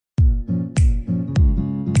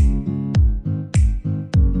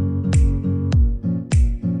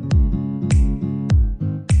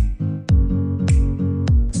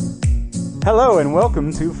Hello and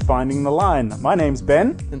welcome to Finding the Line. My name's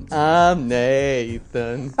Ben. And I'm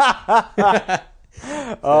Nathan. I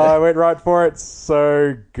went right for it.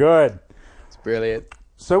 So good. It's brilliant.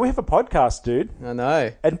 So we have a podcast, dude. I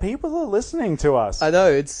know. And people are listening to us. I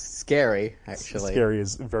know, it's scary, actually. Scary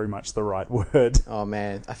is very much the right word. Oh,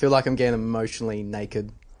 man. I feel like I'm getting emotionally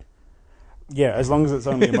naked. Yeah, as long as it's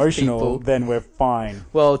only emotional, People. then we're fine.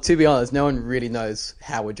 Well, to be honest, no one really knows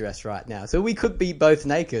how we're dressed right now. So we could be both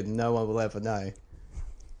naked and no one will ever know.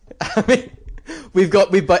 I mean,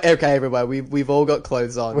 okay, everybody, we've all got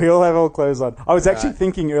clothes on. We all have all clothes on. I was actually Right.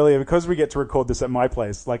 thinking earlier, because we get to record this at my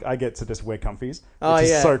place, like I get to just wear comfies, Oh, which is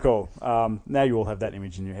yeah. so cool. Now you all have that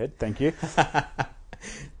image in your head. Thank you.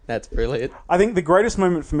 That's brilliant. I think the greatest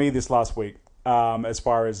moment for me this last week, as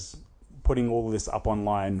far as putting all of this up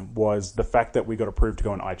online, was the fact that we got approved to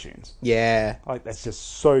go on iTunes. Yeah. Like, that's just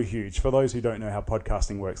so huge. For those who don't know how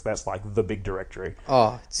podcasting works, that's like the big directory.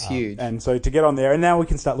 Oh, it's huge. And so to get on there, and now we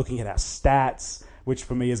can start looking at our stats, which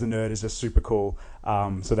for me as a nerd is just super cool.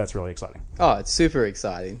 So that's really exciting. Oh, it's super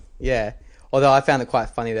exciting. Yeah. Although I found it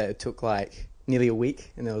quite funny that it took like nearly a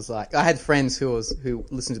week, and it was like I had friends who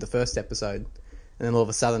listened to the first episode, and then all of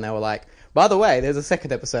a sudden they were like, "By the way, there's a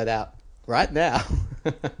second episode out right now."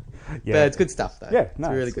 Yeah. But it's good stuff though. Yeah, no,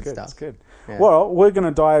 it's really good stuff. It's good. Yeah. Well, we're going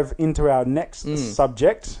to dive into our next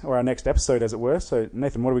subject, or our next episode, as it were. So,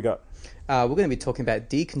 Nathan, what do we got? We're going to be talking about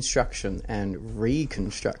deconstruction and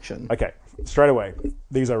reconstruction. Okay, straight away,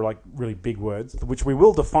 these are like really big words, which we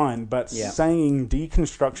will define, but Yeah. saying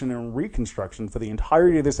deconstruction and reconstruction for the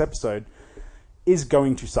entirety of this episode is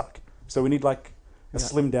going to suck. So we need like a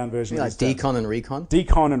slimmed down version of Like these terms. decon and recon.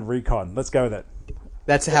 Decon and recon. Let's go with it.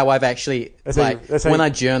 That's how I've actually That's how when you- I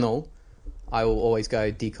journal, I will always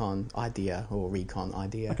go decon idea or recon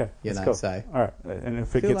idea. Okay, you that's know. cool. So All right, and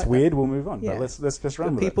if it Feel gets like weird, we'll move on. Yeah. But let's just run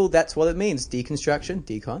for with people, that's what it means: deconstruction,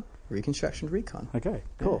 decon, reconstruction, recon. it. Okay,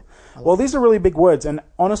 cool. I Well, these are really big words, and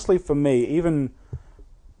honestly, for me, even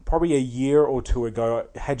probably a year or two ago,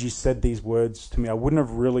 had you said these words to me, I wouldn't have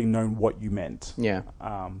really known what you meant. Yeah.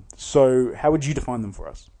 So, how would you define them for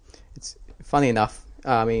us? It's funny enough.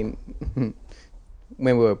 I mean,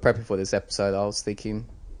 when we were prepping for this episode, I was thinking,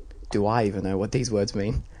 do I even know what these words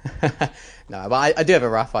mean? No, but I do have a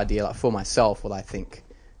rough idea, like for myself, what I think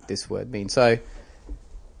this word means. So,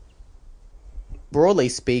 broadly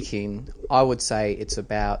speaking, I would say it's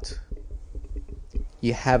about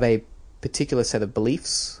you have a particular set of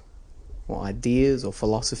beliefs or ideas or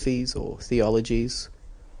philosophies or theologies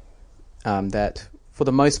that, for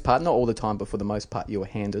the most part, not all the time, but for the most part, you were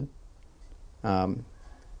handed. In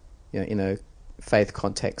a faith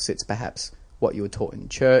context, it's perhaps what you were taught in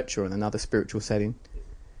church or in another spiritual setting.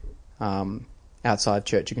 Outside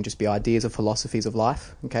church, it can just be ideas or philosophies of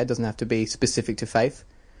life. Okay, it doesn't have to be specific to faith,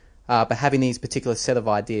 but having these particular set of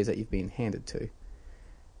ideas that you've been handed to.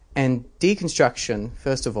 And deconstruction,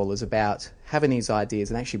 first of all, is about having these ideas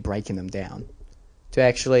and actually breaking them down. To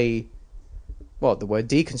actually, well, the word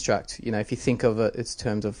deconstruct, if you think of it in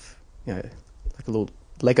terms of, like a little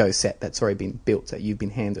Lego set that's already been built, that you've been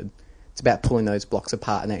handed. It's about pulling those blocks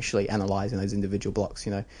apart and actually analysing those individual blocks,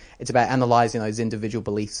 It's about analysing those individual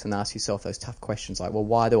beliefs and ask yourself those tough questions like, well,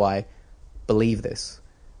 why do I believe this?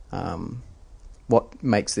 What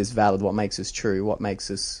makes this valid? What makes this true? What makes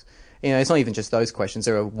this... it's not even just those questions.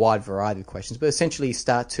 There are a wide variety of questions. But essentially you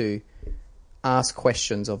start to ask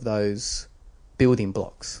questions of those building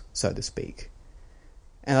blocks, so to speak.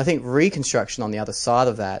 And I think reconstruction on the other side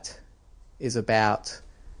of that is about...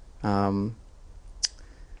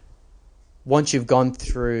 once you've gone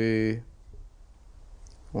through,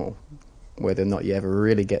 well, whether or not you ever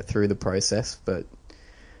really get through the process, but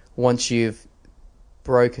once you've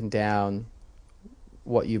broken down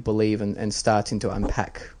what you believe and starting to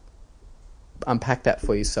unpack that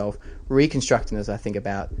for yourself, reconstructing is, I think,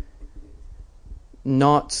 about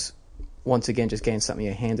not, once again, just getting something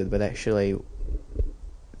you're handed, but actually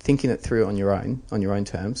thinking it through on your own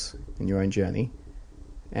terms, in your own journey,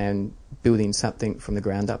 and building something from the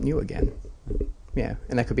ground up new again. Yeah,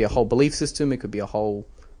 and that could be a whole belief system, it could be a whole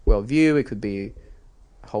worldview, it could be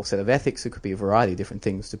a whole set of ethics, it could be a variety of different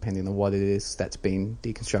things depending on what it is that's been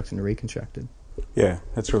deconstructed and reconstructed. Yeah,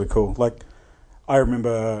 that's really cool. Like, I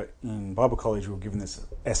remember in Bible college we were given this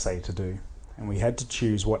essay to do, and we had to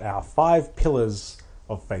choose what our 5 pillars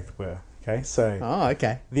of faith were. Okay, so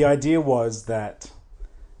Okay. the idea was that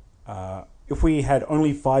if we had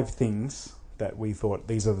only 5 things that we thought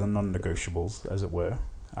these are the non-negotiables, as it were,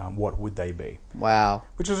 what would they be? Wow.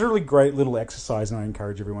 Which was a really great little exercise, and I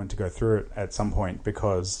encourage everyone to go through it at some point,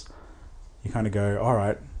 because you kind of go, all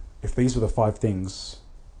right, if these were the 5 things,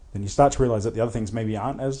 then you start to realize that the other things maybe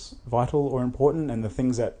aren't as vital or important, and the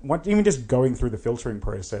things that, even just going through the filtering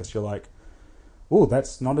process, you're like, oh,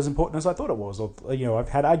 that's not as important as I thought it was. Or, I've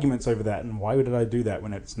had arguments over that, and why did I do that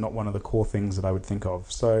when it's not one of the core things that I would think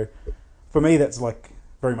of? So for me, that's like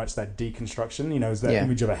very much that deconstruction, is that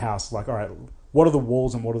image of a house. Like, all right, what are the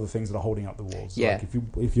walls and what are the things that are holding up the walls? Yeah. Like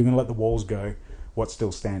if you're going to let the walls go, what's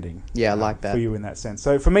still standing? Yeah, I like that. For you in that sense.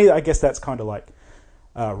 So for me, I guess that's kind of like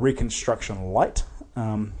reconstruction light,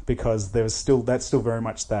 because that's still very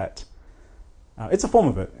much that. It's a form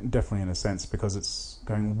of it, definitely, in a sense, because it's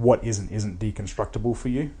going, what isn't deconstructible for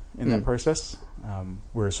you in that process.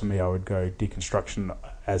 Whereas for me, I would go deconstruction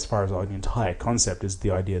as far as the entire concept is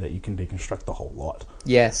the idea that you can deconstruct the whole lot.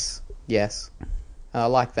 Yes. I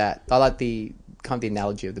like that. I like the kind of the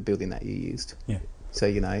analogy of the building that you used. Yeah. So,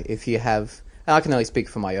 if you have... And I can only speak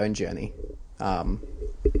for my own journey.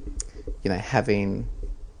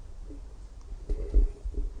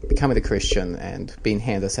 Becoming a Christian and being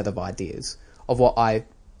handed a set of ideas of what I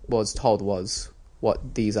was told was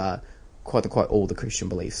what these are, quote unquote, all the Christian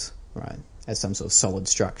beliefs, right, as some sort of solid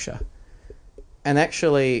structure. And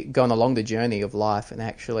actually going along the journey of life, and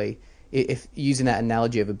actually, if using that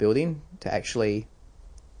analogy of a building to actually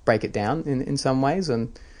break it down in some ways,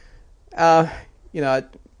 and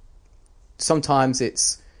sometimes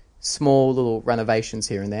it's small little renovations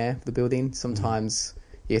here and there of the building. Sometimes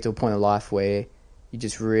you get to a point in life where you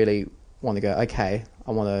just really want to go, okay,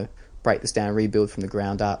 I want to break this down, rebuild from the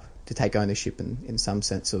ground up, to take ownership in some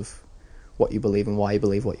sense of what you believe and why you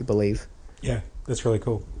believe what you believe. Yeah, that's really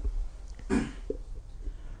cool.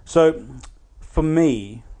 So for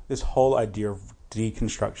me, this whole idea of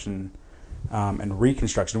deconstruction and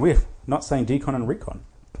reconstruction, we're not saying decon and recon,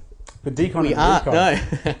 but decon We and are, recon. no.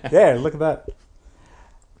 Yeah, look at that.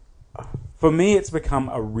 For me, it's become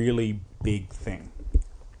a really big thing.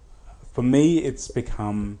 For me, it's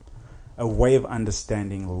become a way of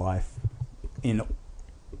understanding life in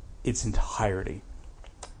its entirety.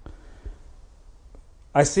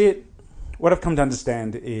 I see it, what I've come to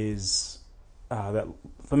understand is that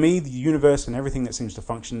for me, the universe and everything that seems to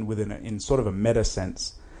function in sort of a meta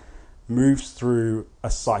sense moves through a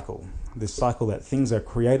cycle. This cycle that things are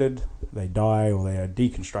created, they die, or they are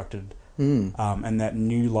deconstructed, and that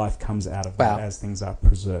new life comes out of that as things are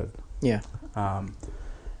preserved. Yeah.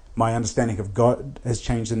 My understanding of God has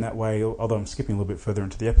changed in that way, although I'm skipping a little bit further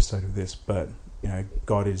into the episode of this, but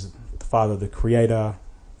God is the Father, the Creator,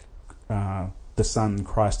 the Son,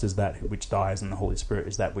 Christ is that which dies, and the Holy Spirit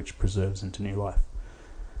is that which preserves into new life.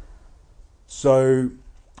 So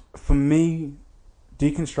for me,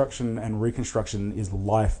 deconstruction and reconstruction is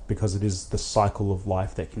life, because it is the cycle of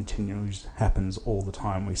life that continues, happens all the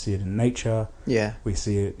time. We see it in nature, we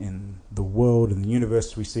see it in the world, in the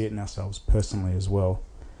universe, we see it in ourselves personally as well.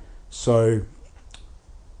 So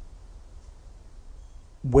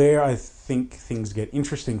where I think things get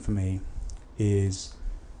interesting for me is,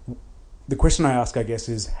 the question I ask, I guess,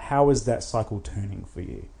 is how is that cycle turning for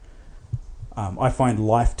you? I find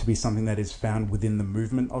life to be something that is found within the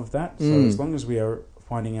movement of that. So as long as we are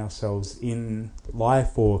finding ourselves in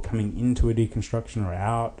life, or coming into a deconstruction or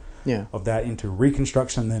out of that into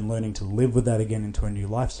reconstruction, then learning to live with that again into a new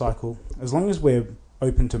life cycle, as long as we're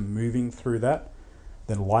open to moving through that,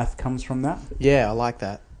 then life comes from that. Yeah, I like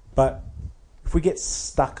that. But if we get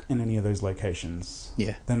stuck in any of those locations,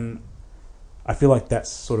 then I feel like that's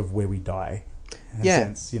sort of where we die, in a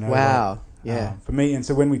sense. Wow. For me, and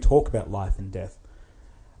so when we talk about life and death,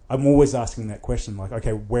 I'm always asking that question, like,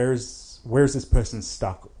 okay, where is this person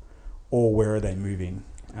stuck, or where are they moving,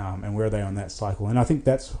 and where are they on that cycle? And I think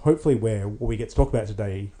that's hopefully where what we get to talk about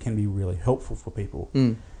today can be really helpful for people,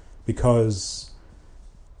 because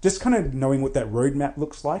just kind of knowing what that roadmap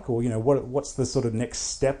looks like, or what's the sort of next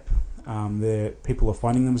step that people are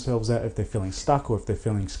finding themselves at, if they're feeling stuck or if they're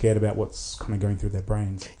feeling scared about what's kind of going through their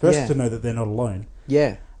brains. First, to know that they're not alone.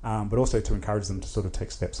 Yeah. But also to encourage them to sort of take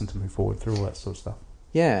steps and to move forward through all that sort of stuff.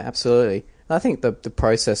 Yeah, absolutely. And I think the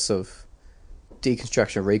process of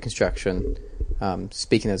deconstruction, reconstruction,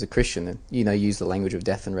 speaking as a Christian, and use the language of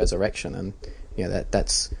death and resurrection, and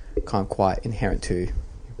that's kind of quite inherent to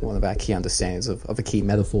one of our key understandings of a key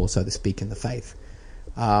metaphor, so to speak, in the faith.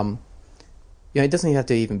 It doesn't have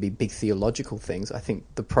to even be big theological things. I think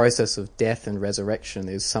the process of death and resurrection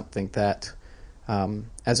is something that,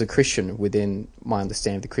 as a Christian, within my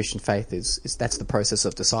understanding of the Christian faith, is that's the process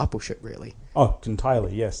of discipleship, really. Oh,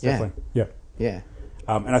 entirely, yes, definitely. Yeah.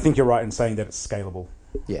 And I think you're right in saying that it's scalable.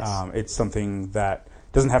 Yes. It's something that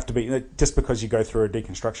doesn't have to be, just because you go through a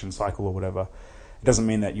deconstruction cycle or whatever, it doesn't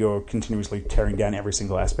mean that you're continuously tearing down every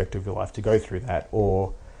single aspect of your life to go through that,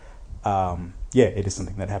 or yeah, it is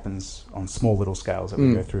something that happens on small little scales that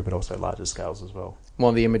we go through, but also larger scales as well. One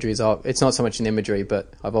of the imageries of, it's not so much an imagery,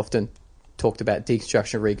 but I've often talked about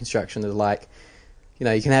deconstruction and reconstruction as like, you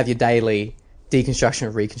know, you can have your daily deconstruction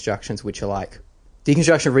and reconstructions, which are like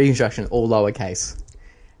deconstruction and reconstruction, all lowercase.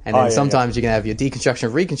 And then sometimes you can have your deconstruction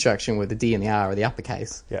and reconstruction with the D and the R or the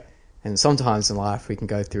uppercase. Yeah. And sometimes in life we can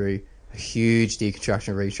go through a huge deconstruction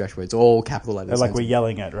and reconstruction where it's all capital letters. Like we're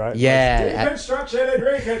yelling at, right? Yeah. Like, deconstruction and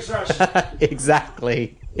reconstruction.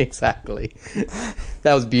 Exactly.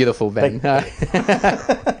 That was beautiful, Ben. No,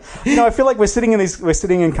 I feel like we're sitting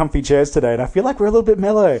in comfy chairs today, and I feel like we're a little bit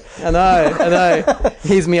mellow. I know.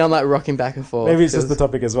 Here's me on like rocking back and forth. Maybe it's just the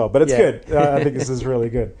topic as well, but it's good. I think this is really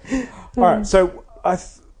good. All right, so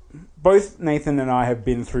both Nathan and I have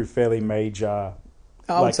been through fairly major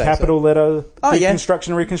capital letter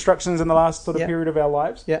deconstruction, reconstructions in the last sort of period of our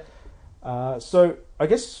lives. Yeah. So I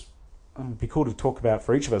guess it'd be cool to talk about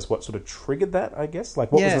for each of us what sort of triggered that, I guess.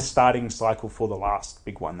 Like what was the starting cycle for the last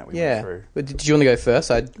big one that we went through? But did you want to go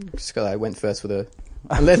first? I went first with a...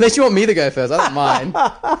 Unless you want me to go first, I don't mind.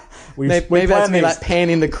 Maybe that's me like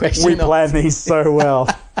panning the question. We plan these so well.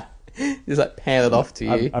 Just like pan it off to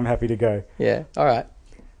you. I'm happy to go. Yeah, all right.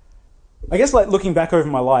 I guess like looking back over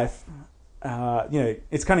my life,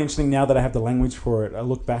 it's kind of interesting now that I have the language for it. I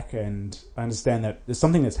look back and I understand that there's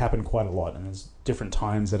something that's happened quite a lot, and there's different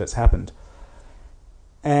times that it's happened.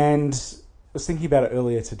 And I was thinking about it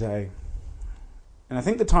earlier today, and I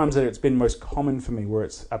think the times that it's been most common for me, where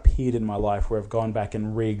it's appeared in my life, where I've gone back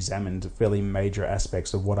and re-examined fairly major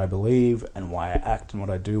aspects of what I believe and why I act and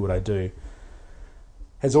what I do,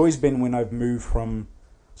 has always been when I've moved from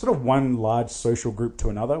sort of one large social group to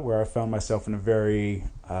another, where I found myself in a very,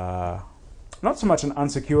 not so much an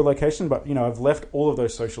unsecure location, but, you know, I've left all of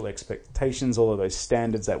those social expectations, all of those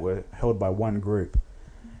standards that were held by one group.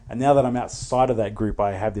 And now that I'm outside of that group,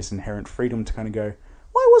 I have this inherent freedom to kind of go,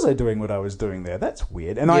 why was I doing what I was doing there? That's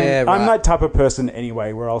weird. And I'm that type of person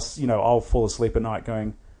anyway, where I'll fall asleep at night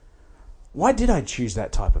going, why did I choose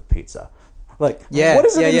that type of pizza? Like, what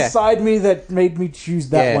is it inside me that made me choose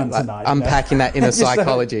that one tonight? Unpacking that inner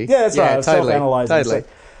psychology. That's right. Totally, self-analyzing. Totally.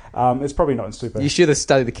 So, it's probably not super. You should have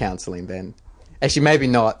studied the counselling, Ben. Actually, maybe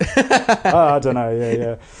not. I don't know.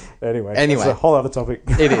 Yeah. Anyway, it's a whole other topic.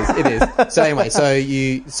 It is. So anyway,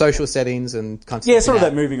 you social settings and kind of sort of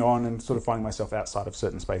that moving on and sort of finding myself outside of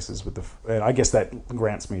certain spaces with I guess that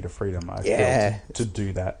grants me the freedom I feel to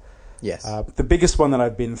do that. Yes. The biggest one that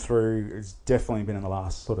I've been through has definitely been in the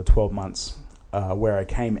last sort of 12 months, where I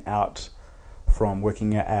came out from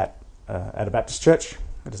working at a Baptist church.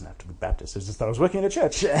 It doesn't have to be Baptist. It's just that I was working at a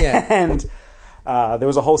church. Yeah. And there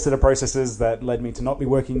was a whole set of processes that led me to not be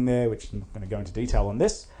working there, which I'm not going to go into detail on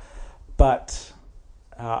this. But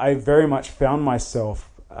I very much found myself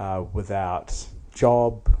without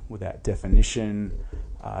job, without definition.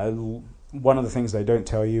 One of the things they don't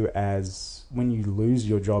tell you as when you lose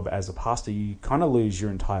your job as a pastor, you kind of lose your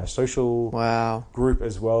entire social group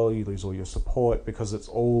as well. You lose all your support because it's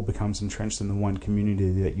all becomes entrenched in the one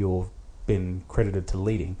community that you've been credited to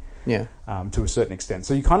leading. Yeah. To a certain extent.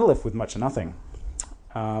 So you're kind of left with much of nothing.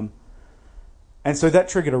 And so that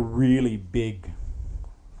triggered a really big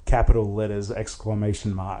capital letters,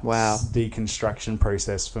 exclamation marks, deconstruction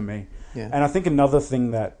process for me. Yeah. And I think another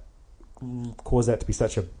thing that caused that to be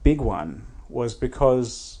such a big one was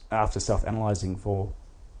because after self-analyzing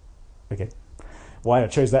why I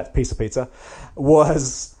chose that piece of pizza,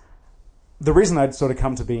 was the reason I'd sort of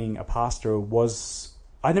come to being a pastor was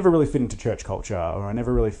I never really fit into church culture, or I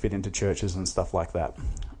never really fit into churches and stuff like that.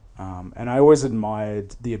 And I always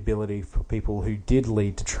admired the ability for people who did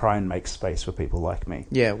lead to try and make space for people like me.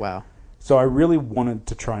 Yeah, wow. So I really wanted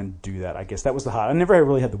to try and do that. I guess that was the heart. I never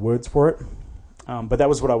really had the words for it, but that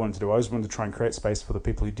was what I wanted to do. I always wanted to try and create space for the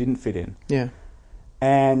people who didn't fit in. Yeah.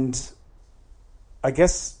 And I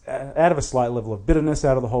guess out of a slight level of bitterness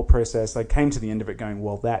out of the whole process, I came to the end of it going,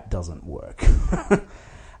 well, that doesn't work.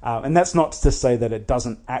 And that's not to say that it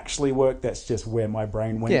doesn't actually work. That's just where my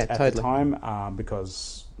brain went at the time,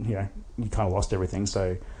 because you kind of lost everything.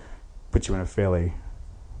 So put you in a fairly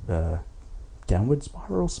downward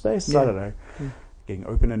spiral space. Yeah. I don't know, getting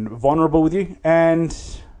open and vulnerable with you. And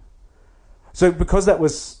so because that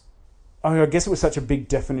was, I guess it was such a big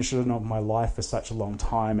definition of my life for such a long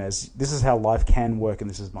time, as this is how life can work, and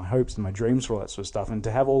this is my hopes and my dreams for all that sort of stuff. And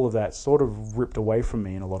to have all of that sort of ripped away from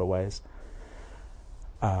me in a lot of ways,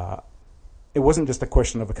 it wasn't just a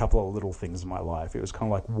question of a couple of little things in my life. It was kind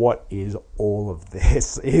of like, what is all of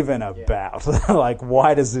this even about? Like,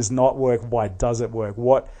 why does this not work? Why does it work?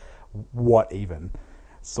 What even?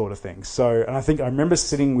 sort of thing. So, and I think I remember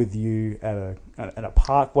sitting with you at a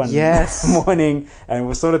park one Yes. morning, and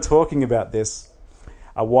we're sort of talking about this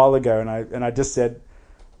a while ago, and I just said,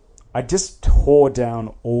 I just tore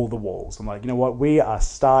down all the walls. I'm like, you know what? We are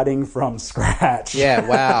starting from scratch. Yeah,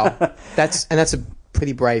 wow. That's a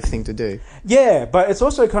pretty brave thing to do. Yeah, but it's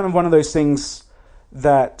also kind of one of those things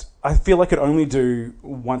that I feel I could only do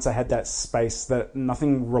once I had that space, that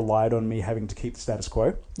nothing relied on me having to keep the status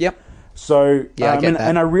quo. Yep. So, Yeah, I get that.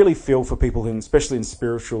 and I really feel for people, especially in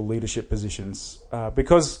spiritual leadership positions,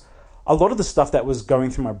 because a lot of the stuff that was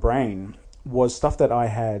going through my brain was stuff that I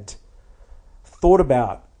had thought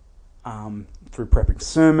about through prepping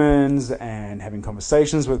sermons and having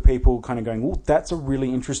conversations with people, kind of going, well, that's a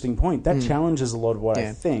really interesting point. That challenges a lot of what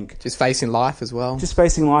I think. Just facing life as well. Just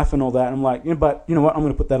facing life and all that. And I'm like, but you know what? I'm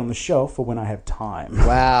going to put that on the shelf for when I have time.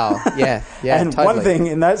 Wow. Yeah. Yeah. And totally. one thing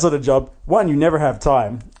in that sort of job, one, you never have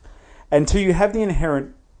time. And two, you have the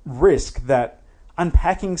inherent risk that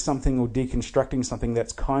unpacking something or deconstructing something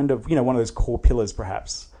that's kind of, one of those core pillars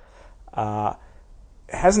perhaps,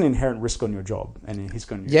 has an inherent risk on your job and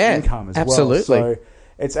on your income as absolutely. well. So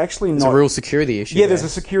it's actually There's a real security issue. Yeah, there's a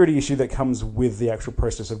security issue that comes with the actual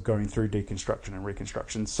process of going through deconstruction and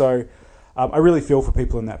reconstruction. So I really feel for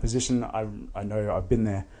people in that position. I know I've been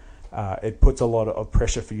there. It puts a lot of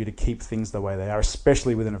pressure for you to keep things the way they are,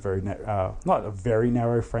 especially within a very not a very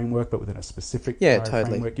narrow framework, but within a specific narrow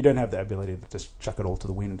framework. You don't have the ability to just chuck it all to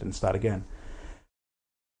the wind and start again.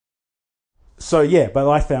 So yeah, but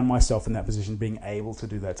I found myself in that position, being able to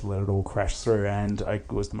do that, to let it all crash through, and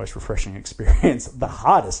it was the most refreshing experience, the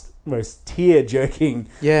hardest, most tear-jerking,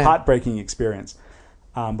 heartbreaking experience.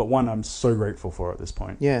 But one I'm so grateful for at this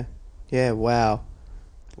point. Yeah, wow.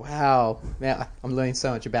 Man, I'm learning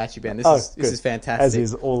so much about you, Ben. This is fantastic. As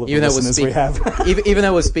is all of the listeners we have. even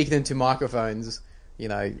though we're speaking into microphones,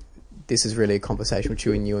 this is really a conversation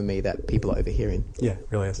between you and me that people are overhearing. Yeah, it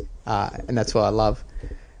really is. And that's what I love.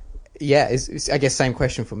 Yeah, it's I guess same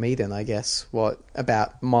question for me then, I guess. What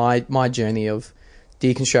about my journey of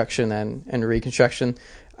deconstruction and reconstruction?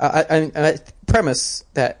 And a premise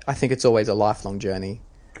that I think it's always a lifelong journey.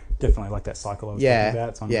 Definitely, like that cycle I was talking about.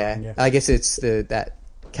 It's ongoing, yeah. I guess it's that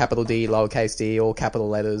capital D, lowercase d, all capital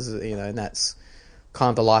letters, and that's kind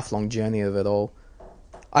of the lifelong journey of it all.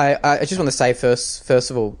 I just want to say first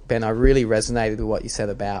of all, Ben, I really resonated with what you said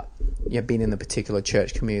about being in a particular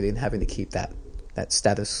church community and having to keep that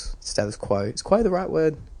status quo. Is quo the right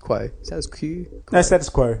word? Quo. Status quo? No, status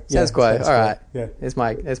quo. Status quo. All right. Yeah. There's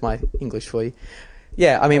my English for you.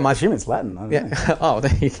 Yeah, I mean, I assume it's Latin. I don't know. Oh,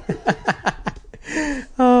 there you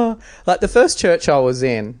go. Like the first church I was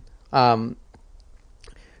in,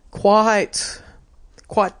 quite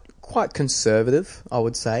conservative, I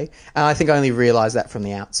would say, and I think I only realised that from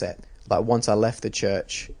the outset. Like once I left the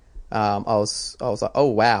church, I was like, oh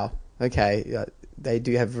wow, okay, they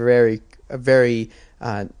do have a very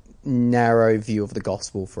narrow view of the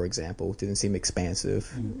gospel. For example, it didn't seem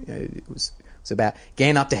expansive. It was about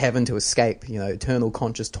getting up to heaven to escape, eternal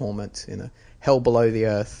conscious torment in a hell below the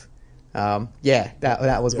earth. That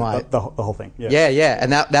was the whole thing. Yeah,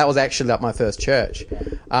 and that was actually like my first church.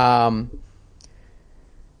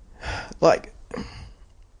 Like,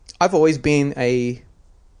 I've always been a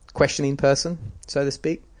questioning person, so to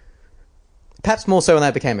speak. Perhaps more so when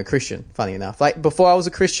I became a Christian, funny enough. Like, before I was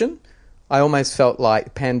a Christian, I almost felt like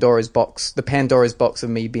the Pandora's box of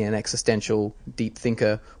me being an existential deep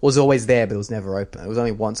thinker was always there, but it was never open. It was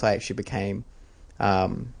only once I actually became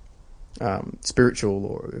spiritual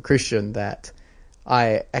or a Christian that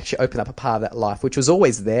I actually opened up a part of that life, which was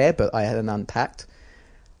always there, but I hadn't unpacked.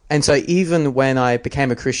 And so even when I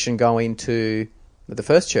became a Christian going to the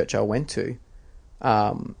first church I went to,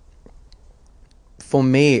 for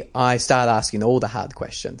me, I started asking all the hard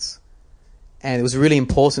questions. And it was really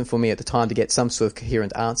important for me at the time to get some sort of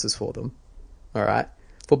coherent answers for them. All right?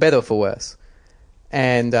 For better or for worse.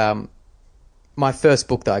 And my first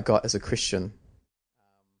book that I got as a Christian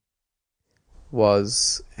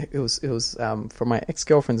was from my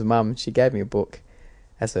ex-girlfriend's mum. She gave me a book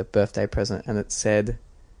as a birthday present, and it said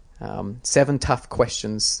 7 tough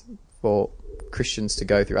questions for Christians to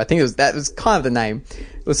go through. I think that was kind of the name.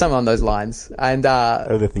 It was something on those lines. And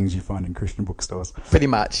are the things you find in Christian bookstores. Pretty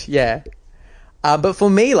much, yeah. But for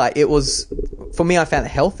me, I found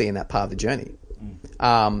it healthy in that part of the journey.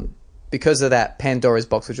 Because of that Pandora's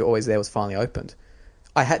box, which was always there, was finally opened.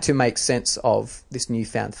 I had to make sense of this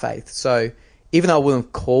newfound faith. So even though I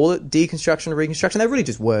wouldn't call it deconstruction or reconstruction, they're really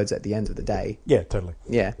just words at the end of the day. Yeah, totally.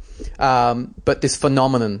 Yeah. But this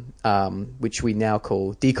phenomenon, which we now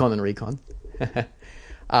call decon and recon,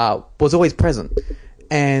 was always present.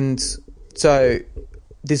 And so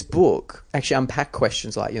this book actually unpack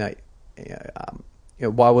questions like,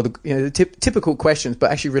 why were the typical questions,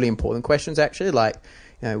 but actually really important questions, actually, like,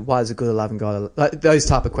 why is a good and loving God, like those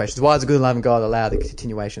type of questions. Why is a good and loving God allow the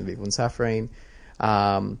continuation of evil and suffering?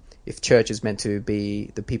 If church is meant to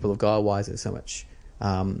be the people of God, why is there such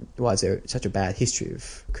a bad history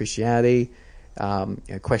of Christianity?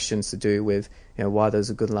 Questions to do with, why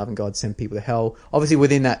does a good and loving God send people to hell? Obviously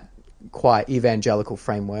within that quite evangelical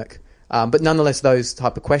framework. But nonetheless, those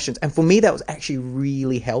type of questions. And for me, that was actually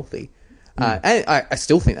really healthy. And I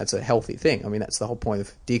still think that's a healthy thing. I mean, that's the whole point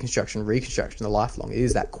of deconstruction, reconstruction, the lifelong. It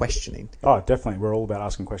is that questioning. Oh, definitely. We're all about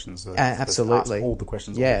asking questions. Absolutely. Ask all the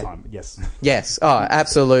questions all the time. Yes. Yes. Oh,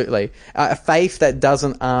 absolutely. A faith that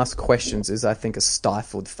doesn't ask questions is, I think, a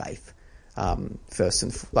stifled faith, first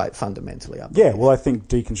and fundamentally. Yeah, well, I think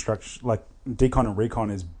deconstruction, like decon and recon,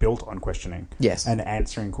 is built on questioning. Yes. And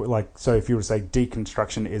answering. So if you were to say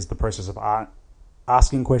deconstruction is the process of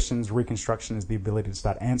asking questions, reconstruction is the ability to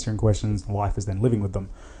start answering questions, life is then living with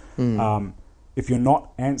them. If you're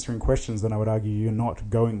not answering questions, then I would argue you're not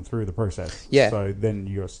going through the process. Yeah. So then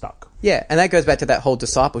you're stuck. Yeah, and that goes back to that whole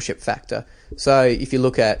discipleship factor. So if you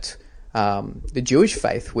look at the Jewish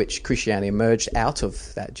faith, which Christianity emerged out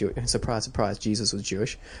of that surprise, surprise, Jesus was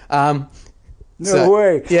Jewish. No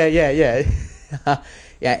way. Yeah.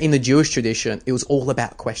 Yeah, in the Jewish tradition, it was all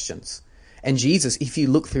about questions. And Jesus, if you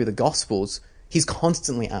look through the Gospels, he's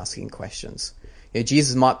constantly asking questions.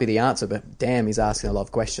 Jesus might be the answer, but damn, he's asking a lot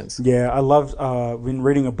of questions. Yeah, I loved, been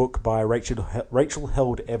reading a book by Rachel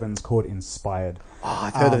Held Evans called Inspired. Oh,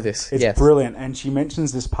 I've heard of this. It's brilliant. And she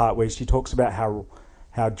mentions this part where she talks about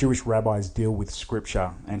how Jewish rabbis deal with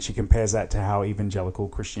Scripture, and she compares that to how evangelical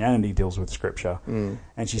Christianity deals with Scripture.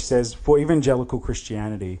 And she says, for evangelical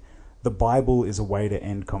Christianity, the Bible is a way to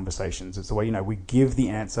end conversations. It's a way, we give the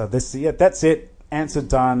answer. That's it. Answer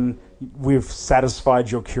done. We've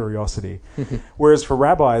satisfied your curiosity. Whereas for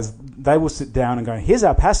rabbis, they will sit down and go, here's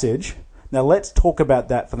our passage. Now let's talk about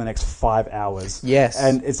that for the next 5 hours. Yes.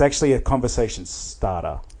 And it's actually a conversation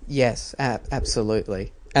starter. Yes,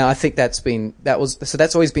 absolutely. And I think that's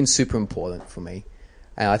always been super important for me.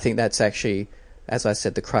 And I think that's actually, as I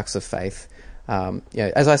said, the crux of faith.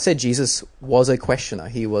 As I said, Jesus was a questioner.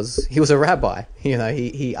 He was a rabbi.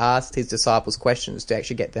 He asked his disciples questions to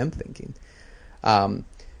actually get them thinking.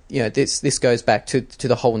 This goes back to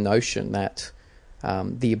the whole notion that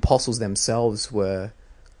the apostles themselves were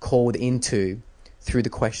called into, through the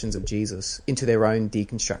questions of Jesus, into their own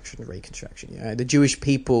deconstruction and reconstruction. The Jewish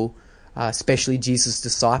people, especially Jesus'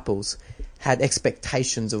 disciples, had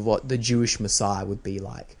expectations of what the Jewish Messiah would be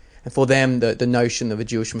like. And for them, the notion of a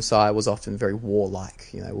Jewish Messiah was often very warlike.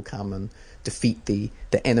 Will come and defeat the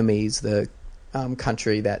enemies, the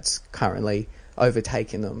country that's currently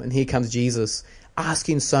overtaking them. And here comes Jesus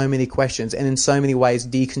asking so many questions, and in so many ways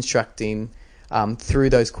deconstructing through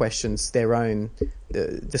those questions the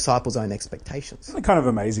disciples' own expectations. Isn't it kind of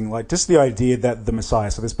amazing? Like, just the idea that the Messiah,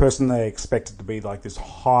 so this person they expected to be like this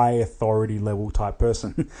high authority level type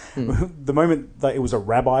person, the moment that it was a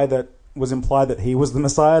rabbi that was implied that he was the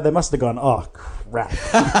Messiah, they must have gone, oh crap.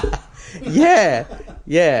 Yeah.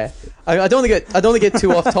 I don't want to get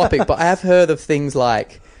too off topic, but I have heard of things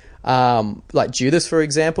like Judas, for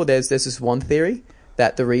example. There's this one theory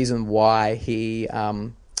that the reason why he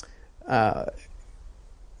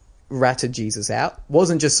ratted Jesus out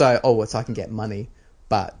wasn't just so, I can get money,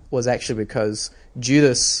 but was actually because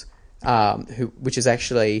Judas, which is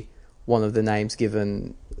actually one of the names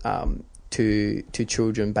given to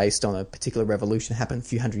children based on a particular revolution happened a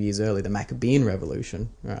few hundred years earlier, the Maccabean Revolution,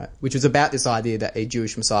 right? Which was about this idea that a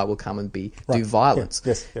Jewish Messiah will come and do violence.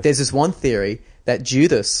 Yes. There's this one theory that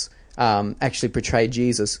Judas actually portrayed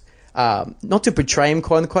Jesus, not to portray him,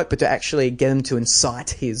 quote unquote, but to actually get him to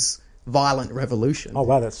incite his violent revolution. Oh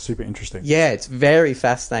wow, that's super interesting. Yeah, it's very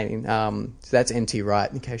fascinating. So that's N.T.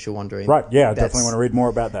 Wright, in case you're wondering. Right, yeah, I definitely want to read more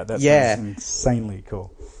about that. That sounds insanely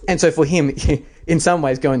cool. And so for him, in some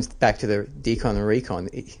ways, going back to the decon and recon,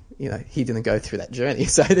 he didn't go through that journey,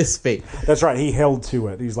 so to speak. That's right. He held to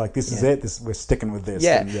it. He's like, this is it. We're sticking with this.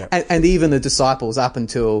 Yeah. And even the disciples up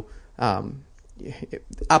until and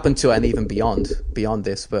even beyond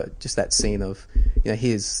this, but just that scene of,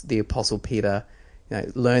 the Apostle Peter,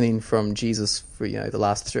 learning from Jesus for, the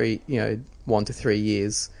last 1 to 3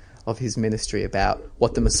 years of his ministry about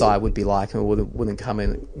what the Messiah would be like, and wouldn't come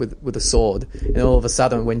in with a sword. And all of a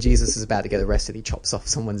sudden, when Jesus is about to get arrested, he chops off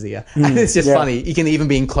someone's ear. And it's just funny. You can even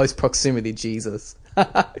be in close proximity to Jesus,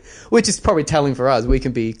 which is probably telling for us. We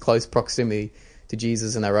can be close proximity to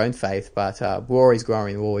Jesus in our own faith, but we're always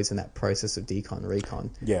growing. We're always in that process of decon,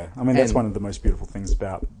 recon. Yeah, I mean, that's one of the most beautiful things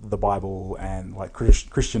about the Bible and like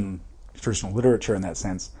Christian traditional literature in that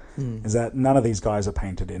sense, is that none of these guys are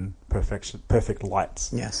painted in perfect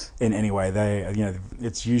lights. Yes. In any way,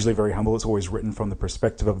 it's usually very humble. It's always written from the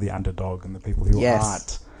perspective of the underdog and the people who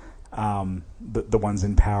aren't the ones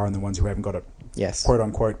in power and the ones who haven't got it, quote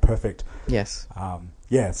unquote, perfect. Yes.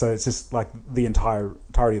 So it's just like the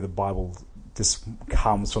entirety of the Bible just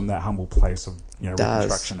comes from that humble place of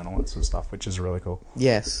reconstruction and all that sort of stuff, which is really cool.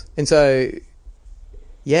 Yes, and so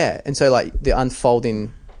like the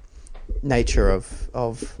unfolding nature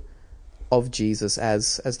of Jesus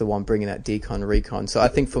as the one bringing that decon recon. So I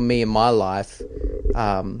think for me in my life,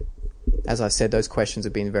 as I said, those questions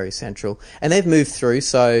have been very central, and they've moved through.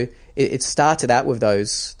 So it started out with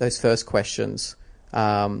those first questions,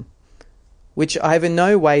 which I have in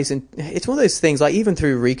no ways. And it's one of those things, like even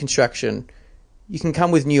through reconstruction, you can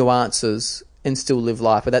come with new answers and still live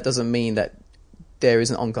life, but that doesn't mean that there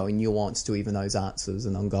is an ongoing nuance to even those answers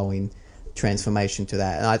and ongoing transformation to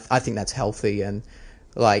that. And I think that's healthy. And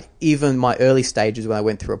like even my early stages when I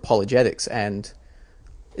went through apologetics, and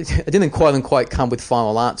it didn't quite unquote come with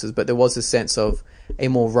final answers, but there was a sense of a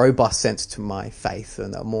more robust sense to my faith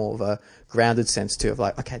and a more of a grounded sense to of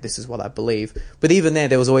like, okay, this is what I believe. But even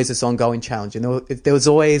there was always this ongoing challenge, and there was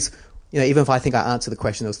always, even if I think I answered the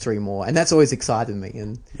question, there was 3 more, and that's always excited me.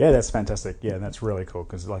 And yeah, that's fantastic. Yeah, that's really cool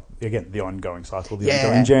because, like, again, the ongoing cycle, the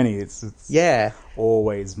ongoing journey. It's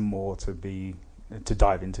always more to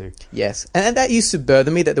dive into. Yes, and that used to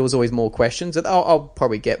burden me that there was always more questions. And I'll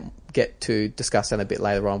probably get to discuss that a bit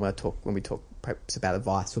later on when we talk perhaps about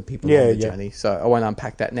advice for people on the journey. So I won't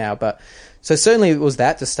unpack that now. But so certainly it was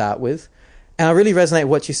that to start with, and I really resonate with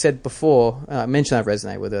what you said before. I mentioned I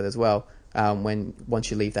resonate with it as well.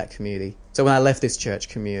 Once you leave that community. So when I left this church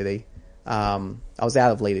community, I was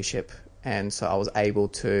out of leadership, and so I was able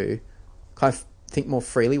to kind of think more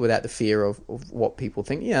freely without the fear of what people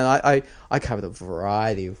think. I covered a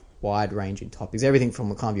variety of wide-ranging topics, everything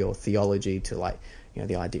from kind of your theology to like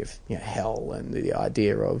the idea of hell and the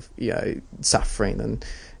idea of suffering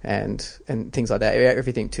and things like that.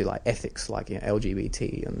 Everything to like ethics, like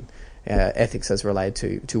LGBT and ethics as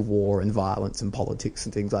related to war and violence and politics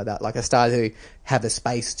and things like that. Like I started to have the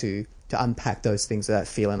space to unpack those things without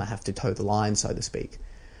feeling I have to toe the line, so to speak.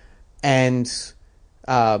 And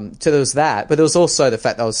so there was that, but there was also the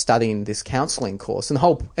fact that I was studying this counselling course, and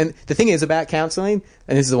the thing is about counselling,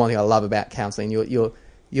 and this is the one thing I love about counselling, you're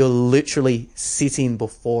literally sitting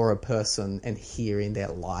before a person and hearing their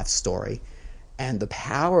life story, and the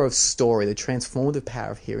power of story, the transformative power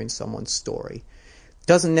of hearing someone's story,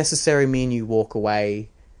 doesn't necessarily mean you walk away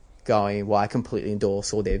going, well, I completely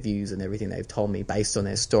endorse all their views and everything they've told me based on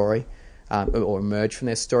their story, or emerge from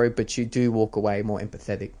their story, but you do walk away more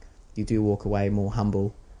empathetic, you do walk away more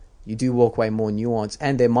humble, you do walk away more nuanced,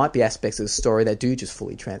 and there might be aspects of the story that do just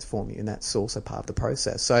fully transform you, and that's also part of the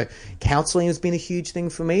process. So counselling has been a huge thing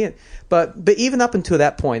for me, but even up until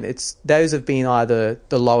that point, those have been either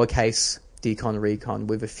the lowercase decon recon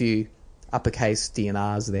with a few uppercase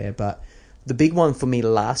DNRs there, but the big one for me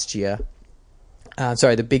last year,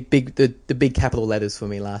 the big capital letters for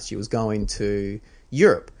me last year was going to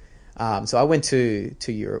Europe. So I went to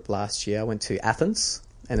Europe last year. I went to Athens,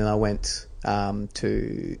 and then I went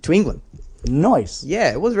to England. Nice.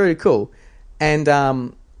 Yeah, it was really cool. And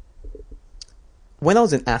when I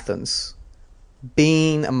was in Athens,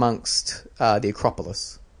 being amongst the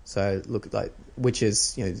Acropolis, so look like, which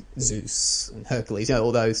is Zeus and Hercules,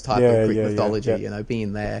 all those type of Greek mythology,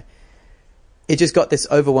 being there. It just got this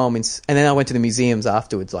overwhelming... And then I went to the museums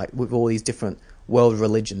afterwards, like with all these different world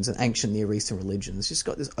religions and ancient Near Eastern religions. Just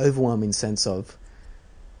got this overwhelming sense of,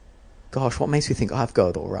 gosh, what makes me think I've got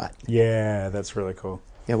it all right? Yeah, that's really cool.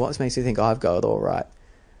 Yeah, what makes me think I've got it all right?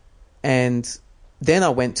 And then I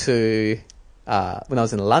went to... when I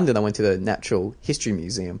was in London, I went to the Natural History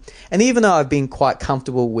Museum. And even though I've been quite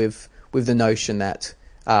comfortable with the notion that,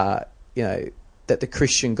 that the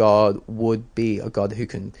Christian God would be a God who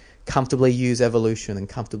can comfortably use evolution and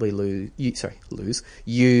comfortably use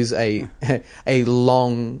a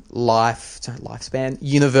long lifespan,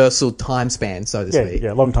 universal time span, so to speak.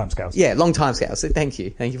 Yeah, long time scales. Yeah, long time scales. Thank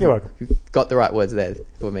you. You're welcome. You got the right words there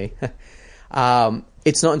for me.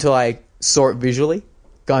 It's not until I saw it visually,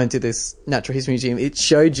 going to this Natural History Museum, it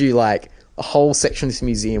showed you like a whole section of this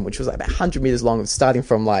museum, which was like about 100 meters long, starting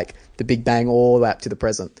from like the Big Bang all the way up to the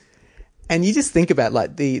present. And you just think about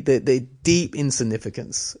like the deep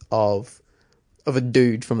insignificance of a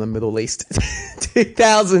dude from the Middle East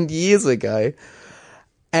 2,000 years ago.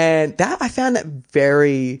 And I found that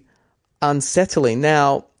very unsettling.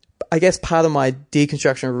 Now, I guess part of my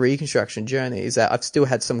deconstruction and reconstruction journey is that I've still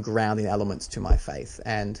had some grounding elements to my faith.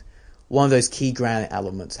 And one of those key grounding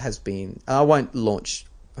elements has been, and I won't launch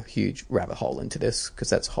a huge rabbit hole into this because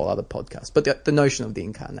that's a whole other podcast. But the notion of the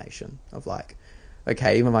incarnation, of like,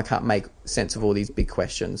 okay, even if I can't make sense of all these big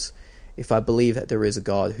questions, if I believe that there is a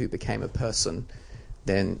God who became a person,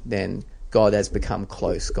 then God has become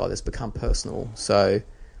close, God has become personal. So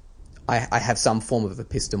I have some form of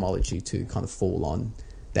epistemology to kind of fall on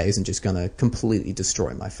that isn't just going to completely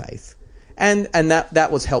destroy my faith. And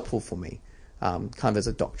that was helpful for me, kind of as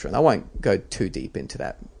a doctrine. I won't go too deep into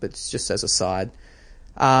that, but it's just as a side.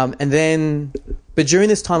 But during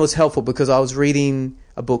this time it was helpful because I was reading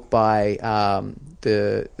a book by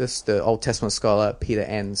the Old Testament scholar Peter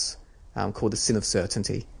Enns called The Sin of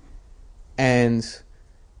Certainty, and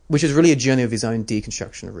which is really a journey of his own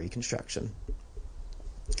deconstruction and reconstruction.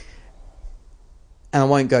 And I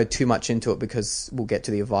won't go too much into it because we'll get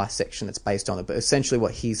to the advice section that's based on it. But essentially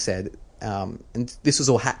what he said, and this was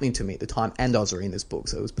all happening to me at the time, and I was reading this book,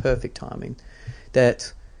 so it was perfect timing,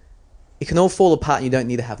 that it can all fall apart and you don't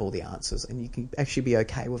need to have all the answers, and you can actually be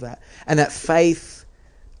okay with that. And that faith,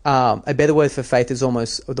 a better word for faith is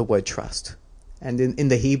almost the word trust. And in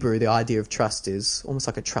the Hebrew, the idea of trust is almost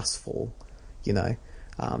like a trust fall, you know.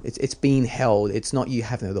 It's being held. It's not you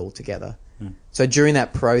having it all together. So during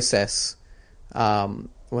that process,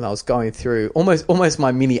 when I was going through almost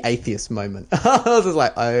my mini atheist moment, I was just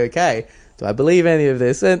like, okay, do I believe any of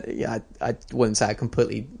this? And yeah, I wouldn't say I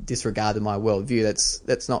completely disregarded my worldview.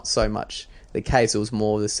 That's not so much the case. It was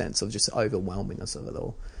more the sense of just overwhelmingness of it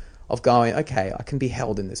all, of going, okay, I can be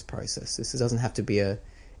held in this process. This doesn't have to be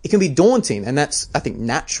it can be daunting, and that's, I think,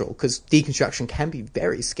 natural, because deconstruction can be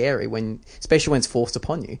very scary especially when it's forced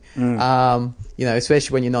upon you. You know,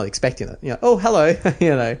 especially when you're not expecting it. You know, oh, hello,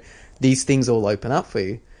 you know, these things all open up for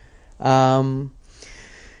you. So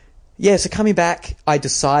coming back, I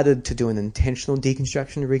decided to do an intentional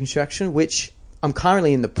deconstruction and reconstruction, which I'm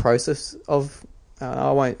currently in the process of. I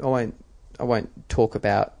won't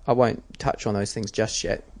touch on those things just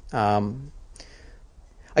yet.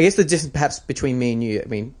 I guess the difference perhaps between me and you, I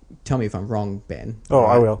mean, tell me if I'm wrong, Ben. Oh,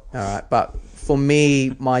 right? I will. All right. But for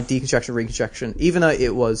me, my deconstruction, reconstruction, even though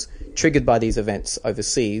it was triggered by these events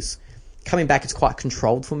overseas, coming back, it's quite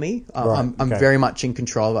controlled for me. I'm very much in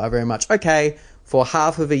control. I'm very much, okay, for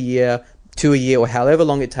half of a year to a year or however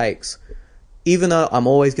long it takes, even though I'm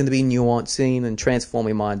always going to be nuancing and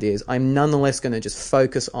transforming my ideas, I'm nonetheless going to just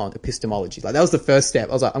focus on epistemology. Like, that was the first step.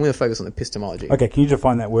 I was like, I'm going to focus on epistemology. Okay, can you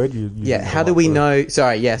define that word? How do we know?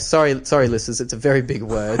 Sorry, listeners, it's a very big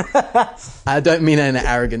word. I don't mean it in an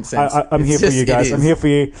arrogant sense. I'm here for you guys. I'm here for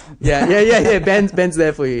you. Yeah. Ben's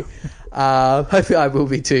there for you. Hopefully I will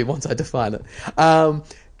be too once I define it. How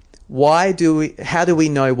do we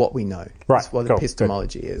know what we know? Right. That's what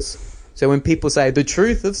epistemology is. So when people say the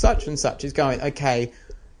truth of such and such, is going, okay,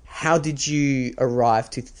 how did you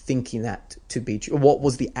arrive to thinking that to be true? What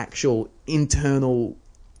was the actual internal?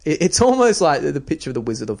 It's almost like the picture of the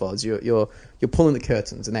Wizard of Oz. You're pulling the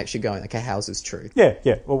curtains and actually going, okay, how's this true? Yeah.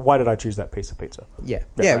 Well, why did I choose that piece of pizza?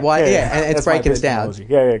 Why? And it's breaking it down.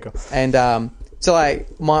 Yeah, go. And so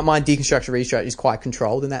like my deconstruction restructure is quite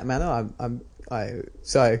controlled in that manner.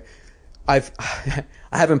 I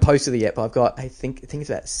haven't posted it yet, but I've got, I think it's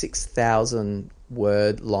about 6,000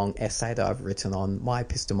 word long essay that I've written on my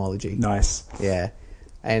epistemology. Nice. Yeah.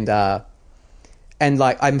 And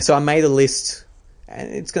like, I made a list,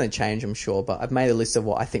 and it's going to change, I'm sure, but I've made a list of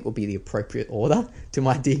what I think will be the appropriate order to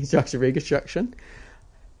my deconstruction reconstruction.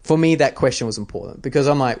 For me, that question was important because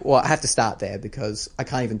I'm like, well, I have to start there because I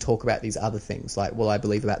can't even talk about these other things. Like, what I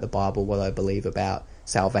believe about the Bible, what I believe about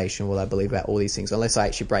salvation, what I believe about all these things, unless I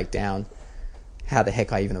actually break down how the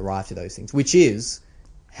heck I even arrived to those things, which is,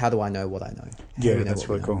 how do I know what I know? That's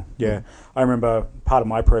really cool. Yeah. I remember part of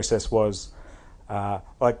my process was,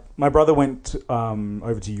 like, my brother went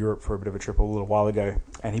over to Europe for a bit of a trip a little while ago,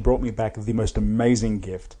 and he brought me back the most amazing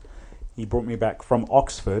gift. He brought me back from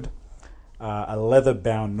Oxford a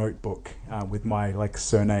leather-bound notebook with my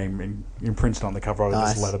surname imprinted on the cover of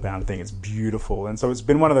this leather-bound thing. It's beautiful. And so it's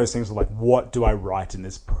been one of those things of what do I write in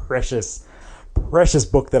this precious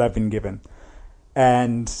book that I've been given?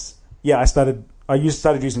 And yeah, I started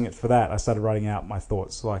using it for that. I started writing out my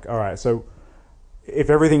thoughts. All right, so if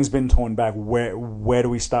everything's been torn back, where do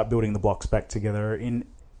we start building the blocks back together in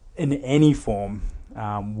any form?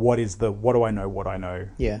 What do I know?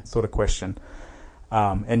 Yeah. Sort of question.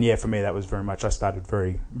 And yeah, for me, that was very much, I started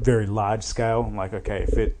very, very large scale. I'm like,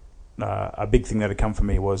 okay, a big thing that had come for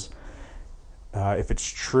me was, if it's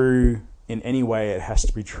true in any way, it has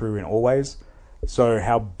to be true in all ways. So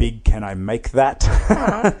how big can I make that?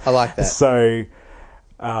 I like that. So,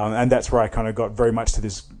 and that's where I kind of got very much to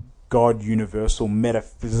this God universal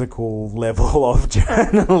metaphysical level of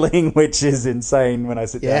journaling, which is insane when I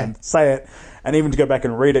sit down and say it, and even to go back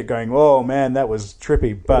and read it going, oh man, that was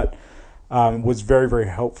trippy, but was very, very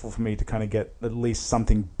helpful for me to kind of get at least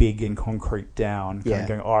something big and concrete down, kind of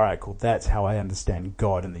going, all right, cool, that's how I understand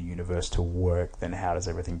God and the universe to work, then how does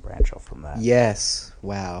everything branch off from that? Yes.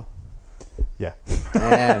 Wow. Yeah.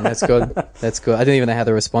 Man, that's good. That's good. I didn't even know how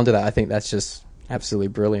to respond to that. I think that's just absolutely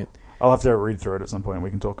brilliant. I'll have to read through it at some point and we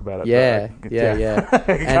can talk about it. Yeah. I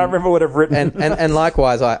can't remember what I've written. And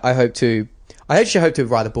likewise, I actually hope to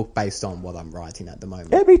write a book based on what I'm writing at the moment.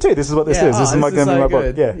 Yeah, me too. This is what this is. This is my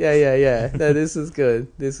book. Yeah. No, this is good.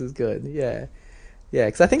 This is good. Yeah. Yeah,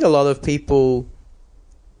 because I think a lot of people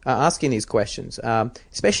are asking these questions,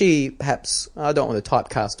 especially perhaps, I don't want to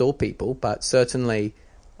typecast all people, but certainly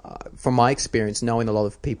from my experience, knowing a lot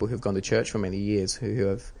of people who've gone to church for many years who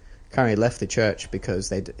have currently left the church because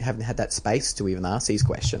they haven't had that space to even ask these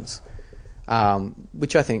questions,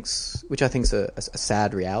 which I think's a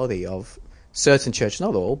sad reality of certain churches,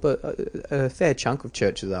 not all, but a fair chunk of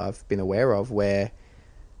churches that I've been aware of, where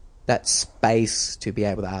that space to be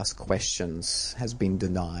able to ask questions has been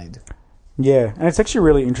denied. Yeah, and it's actually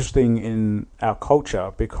really interesting in our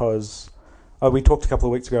culture because we talked a couple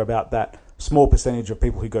of weeks ago about that small percentage of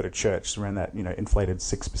people who go to church, around that inflated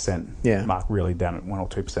 6% mark, really down at 1 or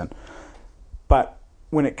 2%. But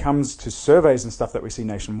when it comes to surveys and stuff that we see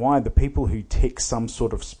nationwide, the people who tick some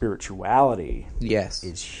sort of spirituality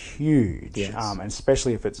is huge. Yes. And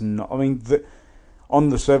especially if it's not... I mean, on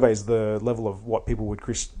the surveys, the level of what people would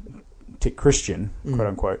tick Christian, quote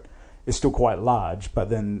unquote, is still quite large, but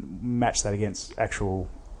then match that against actual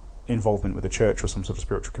involvement with the church or some sort of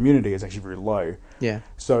spiritual community is actually very low. Yeah.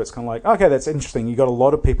 So it's kind of like, okay, that's interesting. You got a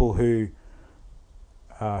lot of people who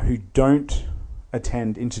don't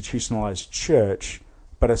attend institutionalized church,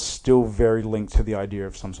 but are still very linked to the idea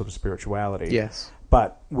of some sort of spirituality. Yes.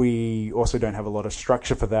 But we also don't have a lot of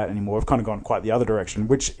structure for that anymore. We've kind of gone quite the other direction,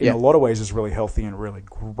 which in a lot of ways is really healthy and really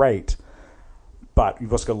great. But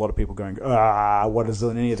you've also got a lot of people going, what does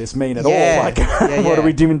any of this mean at all? Like, what do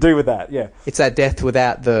we even do with that? Yeah. It's that death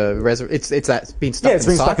without the resurrection. It's that being stuck in the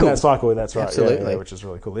cycle. Stuck in that cycle. That's right. Absolutely. Yeah, which is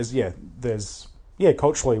really cool. Culturally,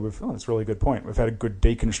 that's a really good point. We've had a good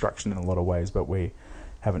deconstruction in a lot of ways, but we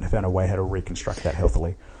haven't found a way how to reconstruct that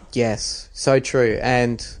healthily. Yes, so true.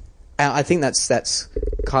 And I think that's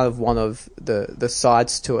kind of one of the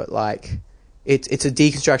sides to it. Like, it's a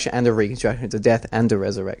deconstruction and a reconstruction. It's a death and a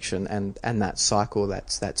resurrection, and that cycle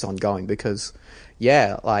that's ongoing. Because,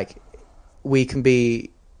 we can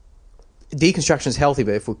be... Deconstruction is healthy,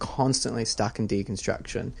 but if we're constantly stuck in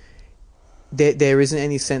deconstruction, there isn't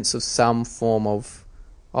any sense of some form of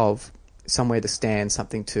somewhere to stand,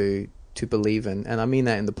 something to believe in. And I mean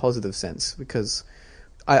that in the positive sense, because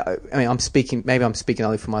I mean, I'm speaking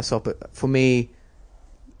only for myself, but for me,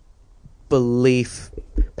 belief,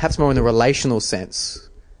 perhaps more in the relational sense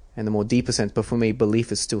and the more deeper sense, but for me,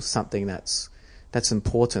 belief is still something that's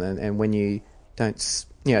important. And when you don't,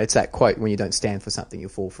 it's that quote, when you don't stand for something, you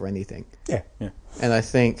fall for anything. Yeah. And I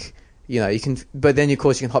think, you can, but then of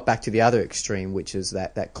course you can hop back to the other extreme, which is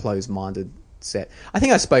that closed-minded set. I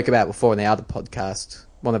think I spoke about before in the other podcast,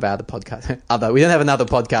 one of our other podcasts. We don't have another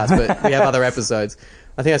podcast, but we have other episodes.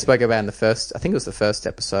 I think I spoke about in the first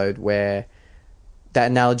episode, where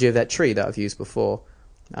that analogy of that tree that I've used before,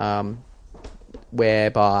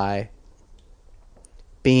 whereby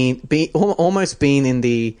almost being in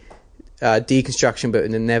the deconstruction,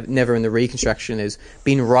 but never in the reconstruction, is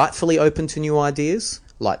being rightfully open to new ideas,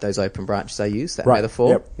 like those open branches I use, that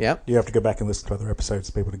metaphor. Yep. You have to go back and listen to other episodes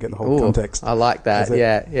to be able to get the whole context. I like that.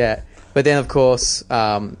 Yeah. But then, of course,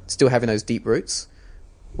 still having those deep roots,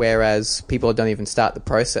 whereas people don't even start the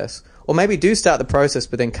process. Or maybe do start the process,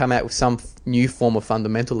 but then come out with some new form of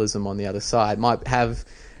fundamentalism on the other side. Might have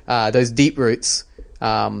those deep roots,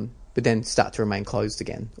 but then start to remain closed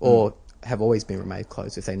again. Or have always been remained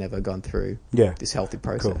closed if they've never gone through this healthy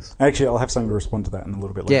process. Cool. Actually, I'll have something to respond to that in a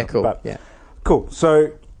little bit later. Yeah, cool. But, cool.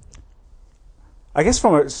 So, I guess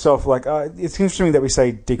from itself, it's interesting that we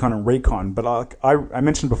say decon and recon, but I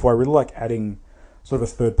mentioned before, I really like adding sort of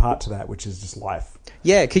a third part to that, which is just life.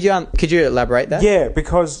 Yeah, could you elaborate that? Yeah,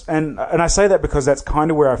 because and I say that because that's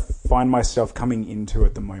kind of where I find myself coming into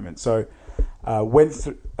at the moment. So, went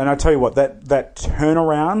through, and I tell you what, that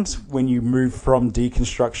turnaround when you move from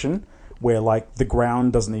deconstruction, where the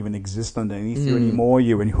ground doesn't even exist underneath you anymore,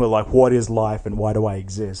 you are like, what is life and why do I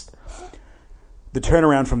exist? The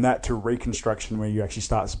turnaround from that to reconstruction, where you actually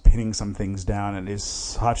start pinning some things down, and is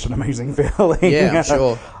such an amazing feeling. Yeah, I'm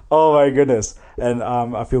sure. Oh my goodness! And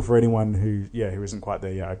I feel for anyone who isn't quite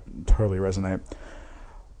there. Yeah, I totally resonate.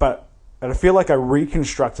 But And I feel like I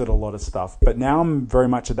reconstructed a lot of stuff, but now I'm very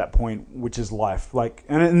much at that point, which is life. Like,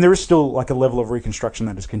 and there is still like a level of reconstruction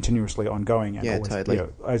that is continuously ongoing. And Yeah, always, totally. you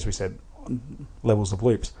know, as we said, levels of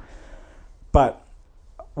loops. But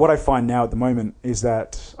what I find now at the moment is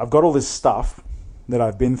that I've got all this stuff that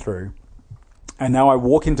I've been through, and now I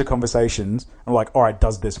walk into conversations and I'm like, all right,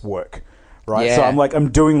 does this work? Right. Yeah. So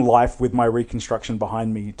I'm doing life with my reconstruction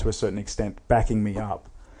behind me to a certain extent, backing me up.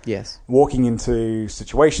 Yes. Walking into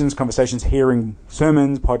situations, conversations, hearing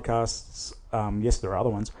sermons, podcasts. Yes, there are other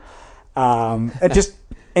ones. And just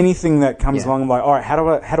anything that comes along. I'm like, all right,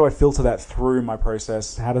 how do I filter that through my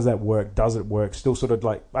process? How does that work? Does it work? Still sort of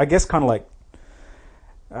like, I guess kind of like,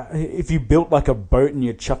 if you built like a boat and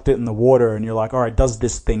you chucked it in the water and you're like, all right, does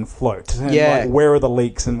this thing float? And Yeah. like, where are the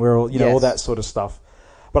leaks and where, all Yes. that sort of stuff.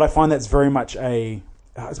 But I find that's very much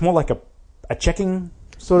it's more like a checking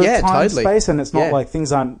sort of time totally. space, and it's not Yeah. like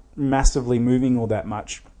things aren't massively moving all that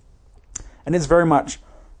much. And it's very much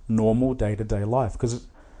normal day-to-day life.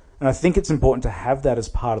 And I think it's important to have that as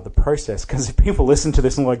part of the process, because if people listen to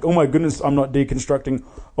this and like, oh my goodness, I'm not deconstructing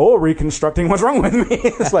or reconstructing, what's wrong with me?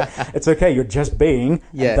 It's like, it's okay, you're just being,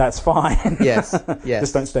 Yeah. and that's fine. Yes. Yes.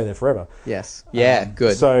 Just don't stay there forever. Yes. Yeah.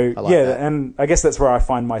 Good. So, I like yeah, that. and I guess that's where I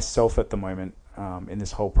find myself at the moment in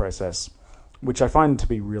this whole process, which I find to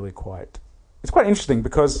be really quite interesting,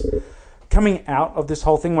 because coming out of this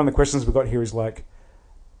whole thing, one of the questions we got here is like,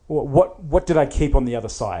 what did I keep on the other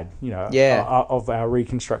side, of our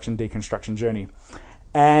reconstruction, deconstruction journey?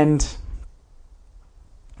 And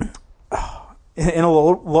in a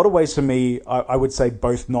lot of ways for me, I would say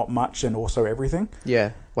both not much and also everything.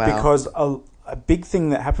 Yeah. Wow. Because a big thing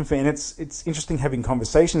that happened for me, and it's interesting having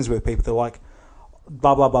conversations with people, they're like,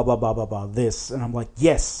 blah, blah, blah, blah, blah, blah, blah, this. And I'm like,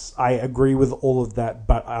 yes, I agree with all of that,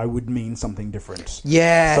 but I would mean something different.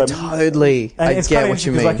 Yeah, So- totally. And I it's get kind of what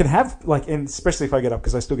you interesting mean. because I can have, like, and especially if I get up,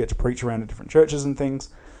 because I still get to preach around at different churches and things.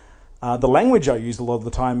 The language I use a lot of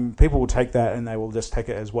the time, people will take that and they will just take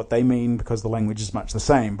it as what they mean, because the language is much the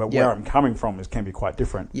same. But Yeah. where I'm coming from can be quite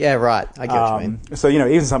different. Yeah, right. I get what you mean. So,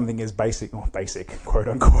 even something as basic, quote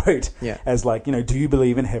unquote, Yeah. as like, do you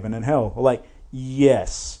believe in heaven and hell? Or like,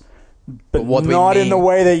 yes. But what we not in mean. the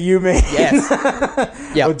way that you mean. Yes.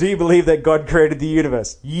 Yeah. Or do you believe that God created the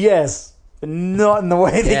universe? Yes. But not in the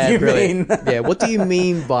way that you brilliant. mean. Yeah, what do you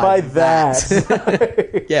mean by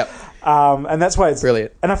that. Yeah. And that's why it's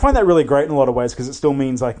Brilliant. And I find that really great in a lot of ways, because it still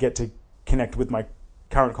means I get to connect with my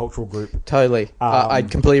current cultural group. Totally. I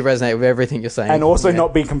completely resonate with everything you're saying. And also Yeah.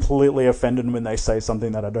 not be completely offended when they say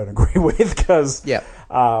something that I don't agree with, because Yeah.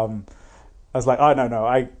 I was like, oh, no,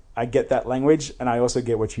 I get that language, and I also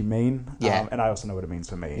get what you mean. Yeah. And I also know what it means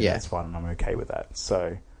for me. And Yeah. that's fine, and I'm okay with that.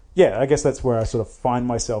 So, yeah, I guess that's where I sort of find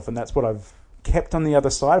myself, and that's what I've kept on the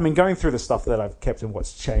other side. I mean, going through the stuff that I've kept and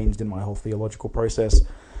what's changed in my whole theological process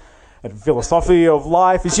and philosophy of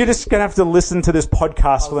life is, you're just going to have to listen to this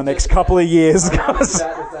podcast for the next couple of years.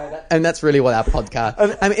 And that's really what our podcast...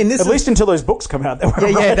 I mean, in this At least until those books come out. That we're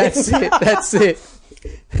Yeah, writing. that's it. That's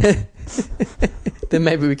it. Then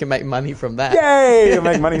maybe we can make money from that. Yay!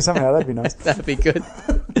 Make money somehow. That'd be nice. That'd be good.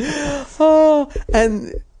 Oh,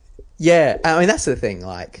 and yeah, I mean, that's the thing.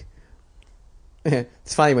 Like,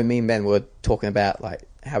 it's funny when me and Ben were talking about like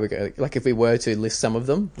how we go, like if we were to list some of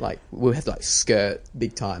them, like we'll have to like skirt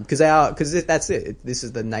big time, because that's it. This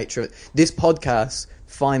is the nature of this podcast.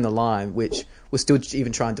 Find the line, which we're still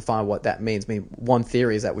even trying to find what that means. I mean, one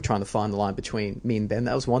theory is that we're trying to find the line between me and Ben.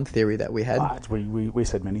 That was one theory that we had. We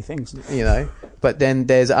said many things. But then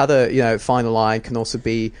there's other, find the line can also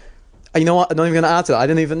be, you know what, I'm not even going to answer that. I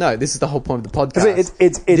don't even know. This is the whole point of the podcast.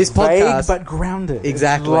 It's this vague podcast, but grounded.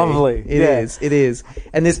 Exactly. It's lovely. It is.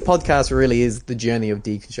 And this podcast really is the journey of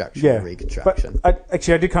deconstruction and reconstruction. But I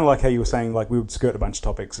did kind of like how you were saying, like we would skirt a bunch of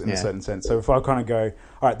topics in a certain sense. So if I kind of go,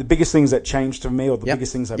 all right, the biggest things that changed for me, or the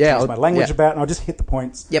biggest things I've changed my language about, and I'll just hit the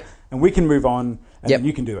points. Yep. And we can move on, and then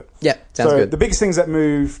you can do it. Yep. Sounds so good. The biggest things that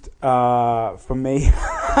moved for me...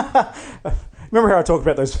 Remember how I talked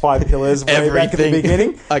about those 5 pillars way back at the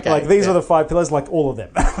beginning? Okay. Like these are the 5 pillars, like all of them.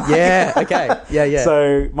 Yeah. Okay. Yeah.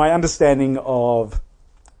 So my understanding of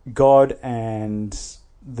God and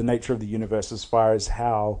the nature of the universe, as far as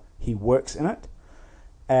how He works in it,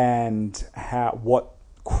 and what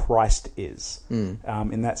Christ is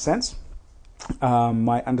in that sense.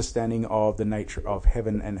 My understanding of the nature of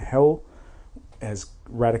heaven and hell has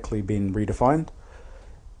radically been redefined.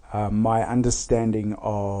 My understanding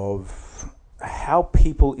of how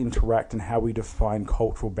people interact and how we define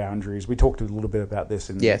cultural boundaries. We talked a little bit about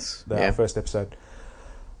this in our first episode.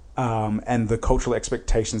 And the cultural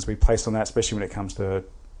expectations we place on that, especially when it comes to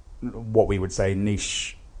what we would say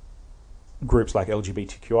niche groups like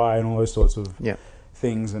LGBTQI and all those sorts of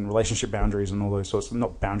things and relationship boundaries and all those sorts.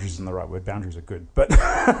 Not boundaries isn't the right word. Boundaries are good, but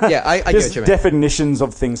Yeah, I get just what you mean. definitions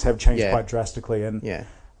of things have changed Yeah. quite drastically. And Yeah.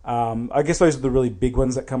 I guess those are the really big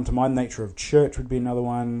ones that come to mind. Nature of church would be another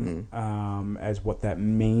one, as what that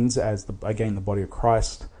means as the body of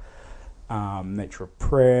Christ. Nature of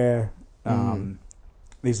prayer.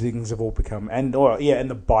 These things have all become, and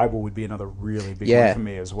the Bible would be another really big one for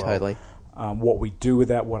me as well. Totally. What we do with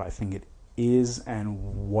that, what I think it is,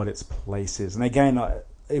 and what its place is. And again,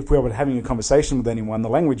 if we were having a conversation with anyone, the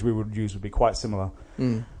language we would use would be quite similar.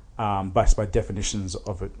 But by definitions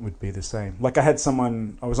of it would be the same. Like I was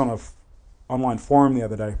on a online forum the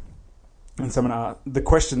other day, and someone the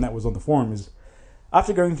question that was on the forum is,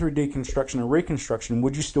 after going through deconstruction and reconstruction,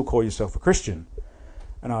 would you still call yourself a Christian?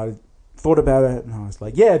 And I thought about it, and I was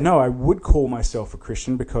like, yeah, no, I would call myself a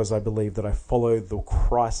Christian because I believe that I follow the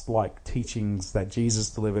Christ-like teachings that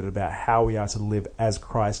Jesus delivered about how we are to live as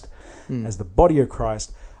Christ, as the body of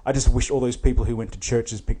Christ. I just wish all those people who went to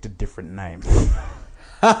churches picked a different name.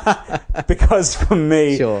 Because for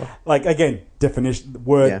me, like again, definition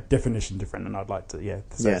different, and I'd like to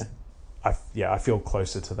I feel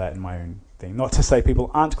closer to that in my own thing. Not to say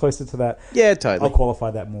people aren't closer to that. Yeah, totally. I'll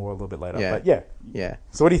qualify that more a little bit later. Yeah. But yeah.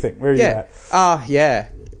 So what do you think? Where are you at? Yeah,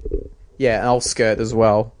 and I'll skirt as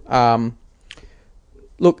well.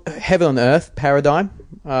 Look, heaven on earth paradigm.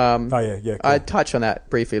 Cool. I touched on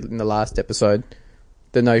that briefly in the last episode.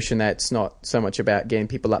 The notion that it's not so much about getting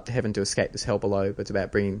people up to heaven to escape this hell below, but it's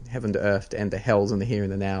about bringing heaven to earth to end the hells in the here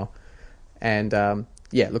and the now. And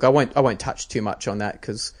look, I won't touch too much on that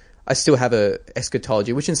because I still have a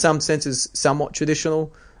eschatology, which in some sense is somewhat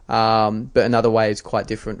traditional, but in other ways quite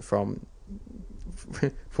different from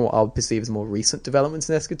what I would perceive as more recent developments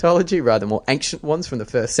in eschatology rather than more ancient ones from the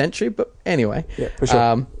first century. But anyway, push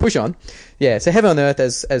on. Yeah, so heaven on earth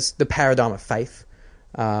as the paradigm of faith,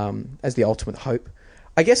 as the ultimate hope.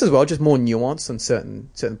 I guess as well, just more nuance on certain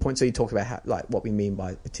points. So you talk about how, like what we mean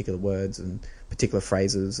by particular words and particular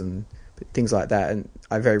phrases and things like that, and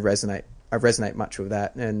I resonate much with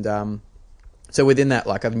that. And so within that,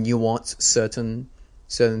 like I've nuanced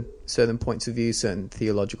certain points of view, certain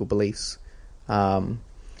theological beliefs. So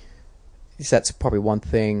that's probably one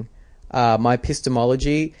thing. My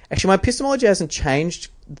epistemology hasn't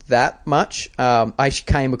changed that much. I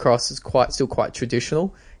actually came across as still quite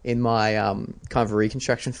traditional in my kind of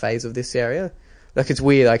reconstruction phase of this area. Like it's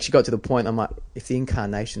weird. I actually got to the point I'm like, if the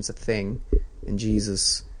incarnation's a thing and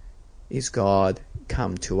Jesus is God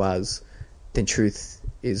come to us, then truth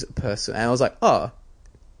is a person. And I was like, oh,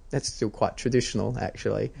 that's still quite traditional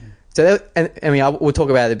actually. So we'll talk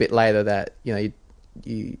about it a bit later that, you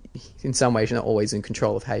in some ways you're not always in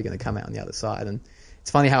control of how you're going to come out on the other side. And it's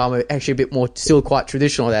funny how I'm actually a bit more still quite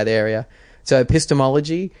traditional in that area. So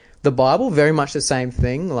epistemology, the Bible, very much the same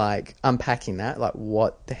thing, like unpacking that, like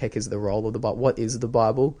what the heck is the role of the Bible? What is the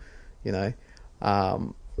Bible? Like I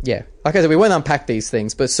said, we won't unpack these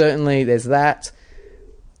things, but certainly there's that.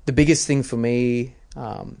 The biggest thing for me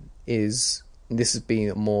is, and this has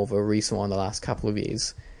been more of a recent one the last couple of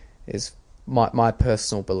years, is my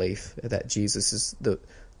personal belief that Jesus is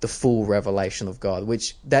the full revelation of God,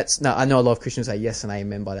 now I know a lot of Christians say yes and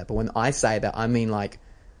amen by that, but when I say that, I mean like,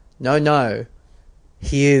 no,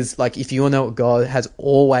 he is, like, if you want to know what God has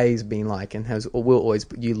always been like and will always,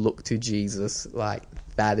 you look to Jesus, like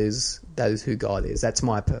that is who God is. That's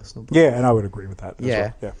my personal belief. Yeah, and I would agree with that as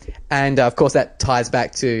well. Yeah. And of course that ties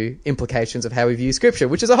back to implications of how we view Scripture,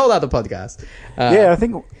 which is a whole other podcast. I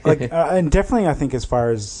think and definitely I think as far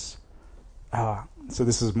as so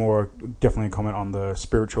this is more definitely a comment on the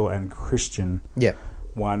spiritual and Christian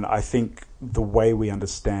one. I think the way we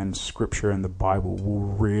understand Scripture and the Bible will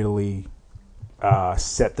really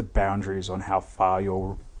set the boundaries on how far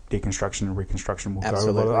your deconstruction and reconstruction will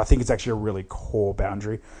go. I think it's actually a really core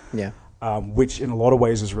boundary, which in a lot of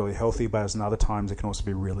ways is really healthy, but in other times it can also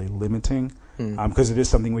be really limiting because it is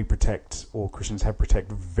something we protect, or Christians have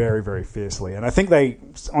protected very, very fiercely. And I think they,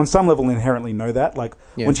 on some level, inherently know that. Like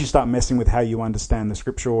once you start messing with how you understand the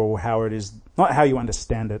Scripture, or how it is, not how you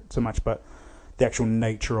understand it so much, but the actual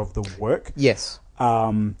nature of the work. Yes.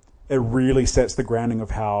 It really sets the grounding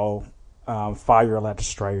of how far you're allowed to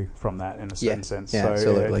stray from that in a certain sense. Yeah, so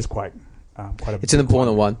absolutely. it's quite it's an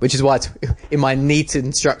important one, which is why it's in my neat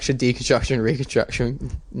instruction, deconstruction, and reconstruction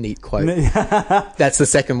neat quote. That's the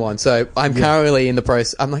second one. So I'm currently in the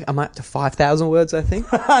process. I'm up to 5,000 words, I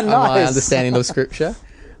think. Nice. My understanding of Scripture.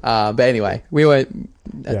 But anyway, we won't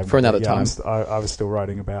for another time. I was still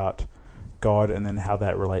writing about God and then how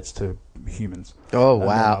that relates to humans. Oh,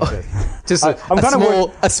 wow. Just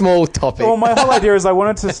a small topic. Well, my whole idea is I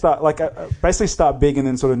wanted to start, basically start big and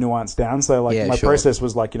then sort of nuance down. So, my process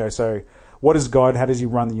was so what is God? How does he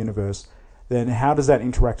run the universe? Then how does that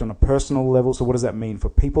interact on a personal level? So what does that mean for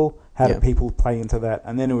people? How do people play into that?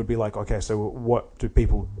 And then it would be like, okay, so what do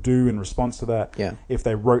people do in response to that? Yeah. If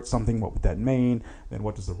they wrote something, what would that mean? Then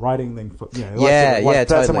what does the writing then? Totally.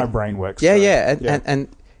 That's how my brain works. And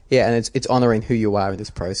it's honoring who you are in this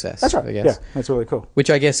process. That's right. I guess. Yeah, that's really cool. Which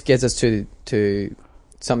I guess gets us to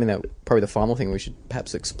something that probably the final thing we should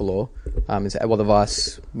perhaps explore is what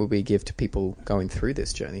advice would we give to people going through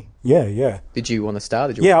this journey? Yeah. Did you want to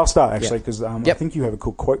start? I'll start actually because I think you have a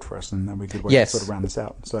cool quote for us, and that'd be a good way to sort of round this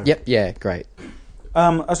out. So great.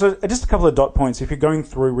 So just a couple of dot points. If you're going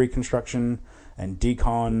through reconstruction and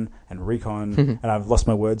decon and recon, and I've lost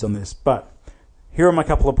my words on this, but here are my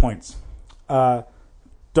couple of points.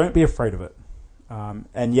 Don't be afraid of it.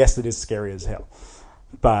 And yes, it is scary as hell,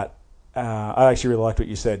 but I actually really liked what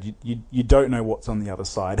you said. You don't know what's on the other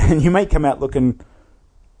side, and you may come out looking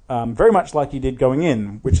very much like you did going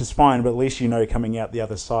in, which is fine. But at least you know coming out the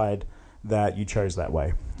other side that you chose that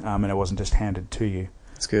way, and it wasn't just handed to you.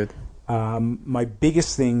 That's good. My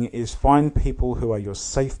biggest thing is find people who are your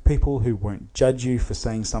safe people who won't judge you for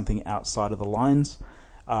saying something outside of the lines.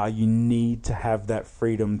 You need to have that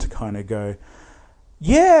freedom to kind of go,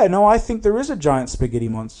 yeah, no, I think there is a giant spaghetti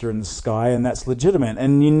monster in the sky, and that's legitimate.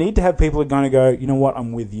 And you need to have people who are going to go, you know what,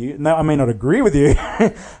 I'm with you. No, I may not agree with you,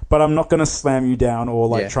 but I'm not going to slam you down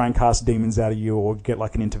or try and cast demons out of you or get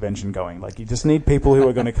like an intervention going. Like you just need people who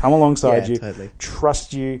are going to come alongside you,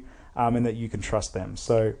 trust you, and that you can trust them.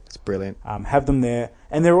 So it's brilliant. Have them there.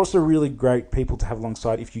 And they're also really great people to have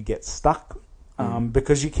alongside if you get stuck.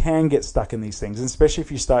 Because you can get stuck in these things, and especially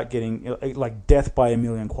if you start getting like death by a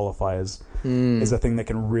million qualifiers is a thing that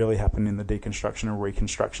can really happen in the deconstruction and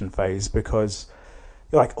reconstruction phase, because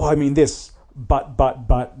you're like, oh, I mean this, but,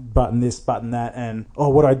 and this, but, and that, and oh,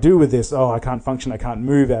 what do I do with this? Oh, I can't function, I can't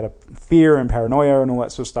move out of fear and paranoia and all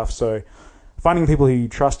that sort of stuff. So finding people who you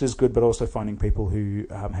trust is good, but also finding people who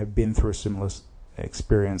have been through a similar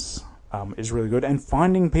experience is really good. And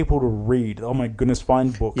finding people to read. Oh my goodness,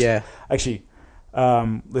 find books. Yeah. Actually,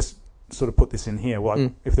 let's sort of put this in here.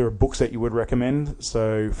 Well, if there are books that you would recommend.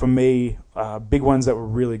 So for me, big ones that were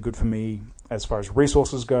really good for me as far as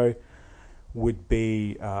resources go would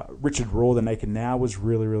be Richard Rohr, The Naked Now was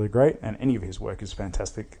really, really great. And any of his work is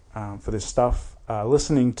fantastic for this stuff.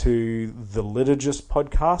 Listening to the Liturgist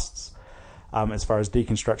podcasts, as far as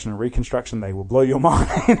deconstruction and reconstruction, they will blow your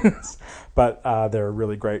minds. But they're a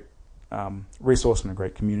really great resource and a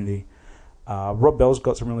great community. Rob Bell's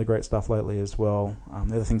got some really great stuff lately as well.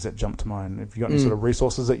 They're the things that jump to mind. Have you got any sort of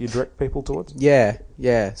resources that you direct people towards? Yeah.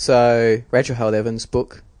 So Rachel Held Evans'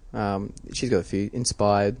 book, she's got a few.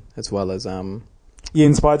 Inspired, as well as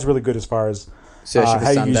Inspired's really good as far as Searching for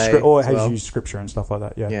Sunday, how you use scripture and stuff like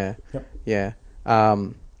that. Yeah.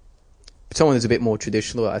 Someone who's a bit more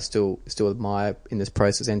traditional, I still admire in this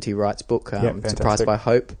process, N.T. Wright's book, Surprised by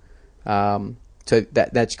Hope. So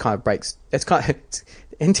that kind of breaks. That's kind of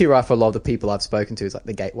N.T. Wright for a lot of the people I've spoken to is like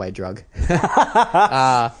the gateway drug.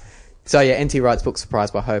 So yeah, N.T. Wright's book,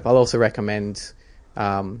 Surprised by Hope. I'll also recommend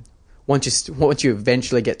once you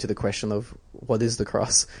eventually get to the question of what is the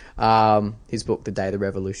cross, his book, The Day the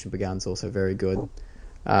Revolution Began, is also very good.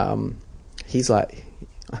 He's like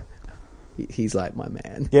my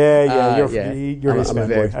man. You're his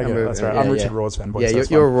fanboy. That's right. I'm Richard Rohr's fanboy. Yeah,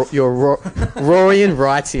 so you're Rohrian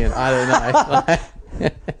Wrightian. I don't know.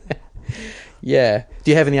 Yeah.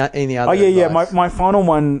 Do you have any other? Oh yeah. My final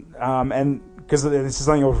one, and because this is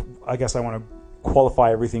something I guess I want to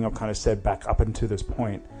qualify everything I've kind of said back up until this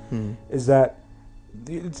point, is that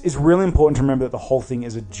it's really important to remember that the whole thing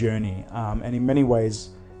is a journey, and in many ways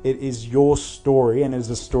it is your story and it is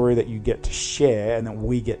a story that you get to share and that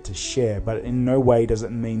we get to share. But in no way does it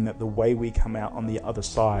mean that the way we come out on the other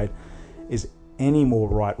side is any more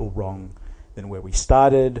right or wrong than where we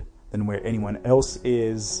started, than where anyone else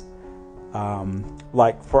is.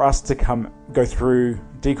 Like for us to go through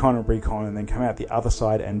decon and recon and then come out the other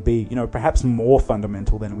side and be, perhaps more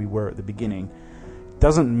fundamental than we were at the beginning,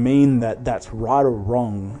 doesn't mean that that's right or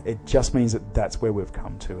wrong. It just means that that's where we've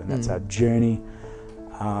come to, and that's our journey.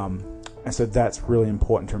 And so that's really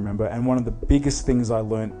important to remember. And one of the biggest things I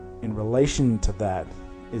learned in relation to that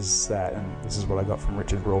is that, and this is what I got from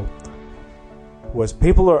Richard Rohr, was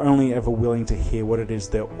people are only ever willing to hear what it is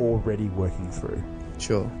they're already working through.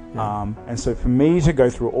 Sure. Yeah. And so for me to go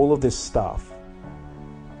through all of this stuff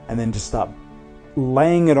and then just start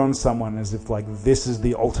laying it on someone as if like this is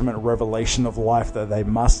the ultimate revelation of life that they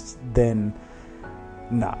must then,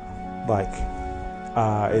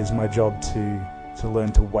 is my job to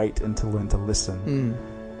learn to wait and to learn to listen.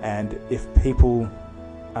 And if people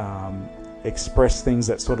express things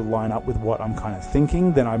that sort of line up with what I'm kind of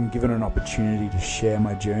thinking, then I'm given an opportunity to share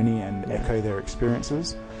my journey and echo their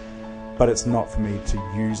experiences. But it's not for me to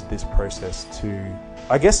use this process to,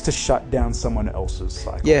 I guess, to shut down someone else's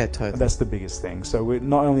cycle. Yeah, totally. That's the biggest thing. So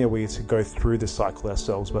not only are we to go through the cycle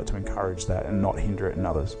ourselves, but to encourage that and not hinder it in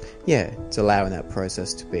others. Yeah, it's allowing that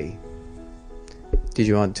process to be. Did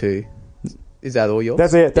you want to? Is that all yours?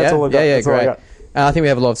 That's it. That's all I got. Yeah, That's all I great. got. I think we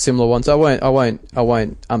have a lot of similar ones. I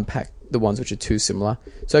won't unpack the ones which are too similar.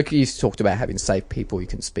 So you talked about having safe people you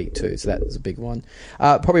can speak to. So that was a big one.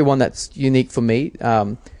 Probably one that's unique for me.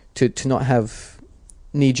 To not have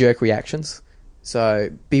knee-jerk reactions.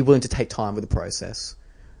 So be willing to take time with the process.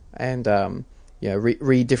 And,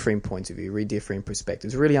 read differing points of view, read differing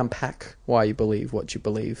perspectives. Really unpack why you believe what you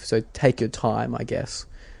believe. So take your time, I guess,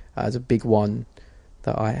 is a big one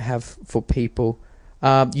that I have for people.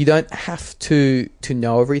 You don't have to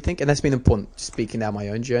know everything. And that's been important, speaking now my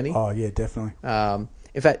own journey. Oh, yeah, definitely.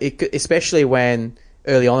 In fact, especially when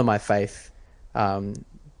early on in my faith,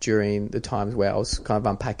 during the times where I was kind of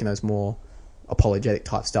unpacking those more apologetic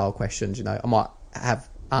type style questions, I might have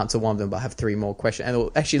answered one of them, but have three more questions, and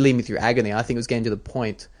it'll actually lead me through agony. I think it was getting to the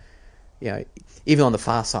point, even on the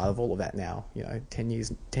far side of all of that now, 10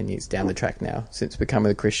 years down the track now since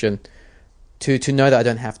becoming a Christian, to know that I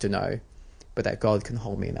don't have to know, but that God can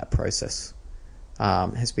hold me in that process,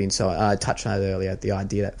 has been so. I touched on it earlier. The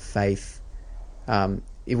idea that faith,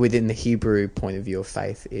 within the Hebrew point of view of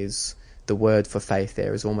faith, is the word for faith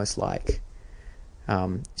there is almost like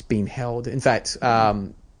it's being held. In fact,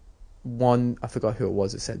 I forgot who it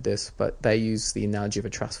was that said this, but they use the analogy of a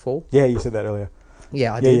trust fall. Yeah, you said that earlier.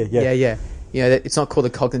 Yeah, I did. Yeah. It's not called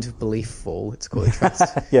a cognitive belief fall. It's called a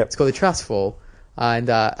trust. Yep. It's called a trust fall. And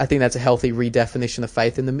I think that's a healthy redefinition of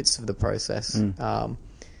faith in the midst of the process.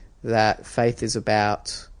 That faith is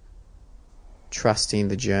about trusting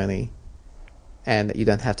the journey, and that you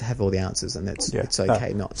don't have to have all the answers, and it's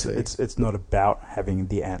okay not to. It's not about having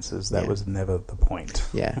the answers. That was never the point.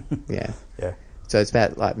 Yeah. Yeah. So it's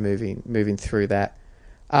about like moving through that.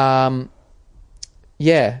 So,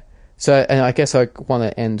 and I guess I want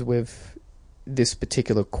to end with this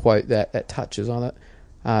particular quote that touches on it.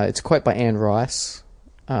 It's a quote by Anne Rice.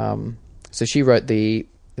 So she wrote the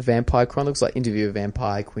Vampire Chronicles, like Interview with a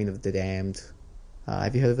Vampire, Queen of the Damned.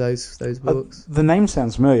 Have you heard of those books? The name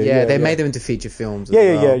sounds familiar. Yeah, they made them into feature films as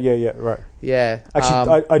well. Yeah, right. Yeah.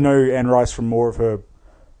 Actually, I know Anne Rice from more of her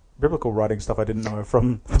biblical writing stuff. I didn't know her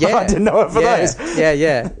from... Yeah. I didn't know her for those.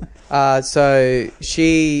 Yeah. So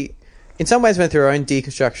she, in some ways, went through her own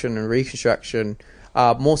deconstruction and reconstruction,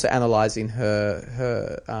 more so analysing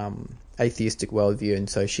her atheistic worldview. And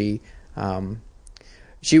so she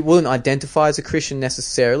wouldn't identify as a Christian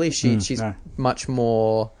necessarily. She's much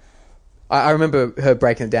more... I remember her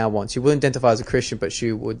breaking it down once. She wouldn't identify as a Christian, but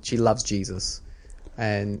she loves Jesus,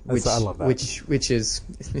 and I love that. which is,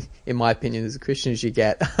 in my opinion, as a Christian as you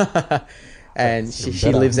get. And she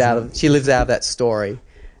better, lives out of that story,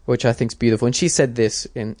 which I think is beautiful. And she said this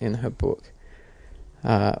in her book,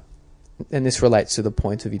 and this relates to the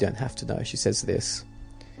point of you don't have to know. She says this: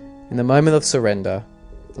 in the moment of surrender,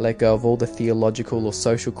 let go of all the theological or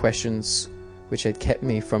social questions which had kept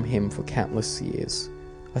me from him for countless years.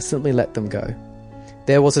 I simply let them go.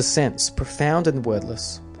 There was a sense, profound and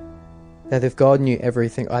wordless, that if God knew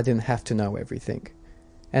everything, I didn't have to know everything.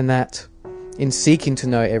 And that, in seeking to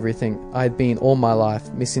know everything, I had been all my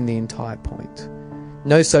life missing the entire point.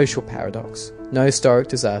 No social paradox, no historic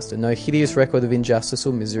disaster, no hideous record of injustice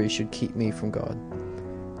or misery should keep me from God.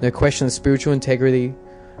 No question of spiritual integrity,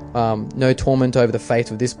 no torment over the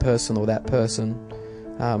fate of this person or that person,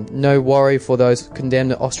 no worry for those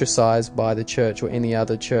condemned and ostracized by the church or any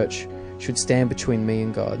other church should stand between me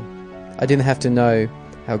and God. I didn't have to know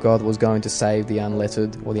how God was going to save the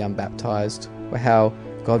unlettered or the unbaptized, or how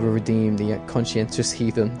God will redeem the conscientious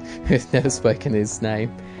heathen who has never spoken his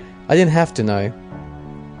name. I didn't have to know.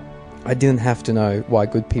 I didn't have to know why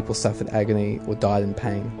good people suffered agony or died in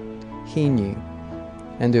pain. He knew,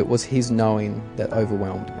 and it was his knowing that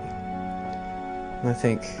overwhelmed me. And I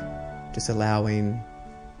think just allowing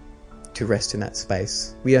to rest in that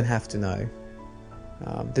space. We don't have to know.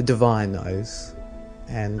 The divine knows,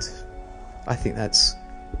 and I think that's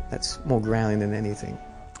more grounding than anything.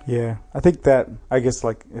 Yeah, I think that, I guess,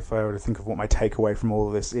 like, if I were to think of what my takeaway from all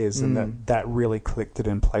of this is, and that really clicked it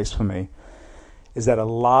in place for me, is that a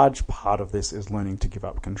large part of this is learning to give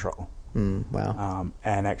up control. Wow.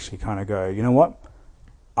 And actually kind of go, you know what?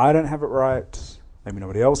 I don't have it right. Maybe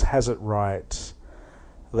nobody else has it right.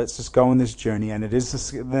 Let's just go on this journey. And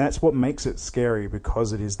that's what makes it scary,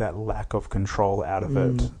 because it is that lack of control out of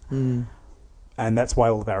it. And And that's why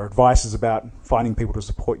all of our advice is about finding people to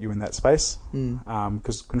support you in that space.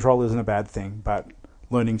 Because control isn't a bad thing, but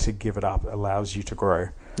learning to give it up allows you to grow.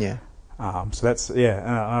 Yeah. So that's, and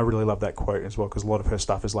I really love that quote as well, because a lot of her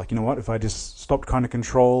stuff is like, you know what, if I just stopped trying to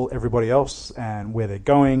control everybody else and where they're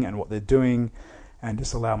going and what they're doing and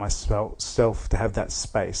just allow myself to have that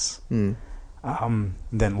space, then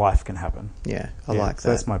life can happen. Yeah, I like that. So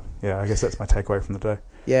that's I guess that's my takeaway from the day.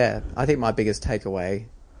 Yeah, I think my biggest takeaway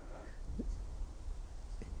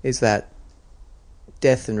is that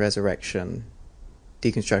death and resurrection,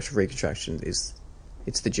 deconstruction, reconstruction it's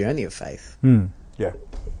the journey of faith. Yeah.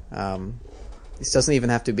 This doesn't even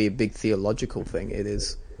have to be a big theological thing. It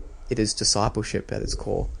is discipleship at its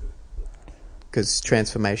core, because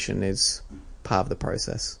transformation is part of the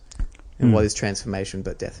process. And what is transformation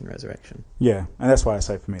but death and resurrection? Yeah, and that's why I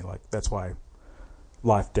say, for me, like, that's why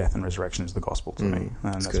life, death, and resurrection is the gospel to me,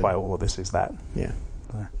 and that's why all of this is that. Yeah.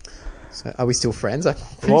 So, are we still friends?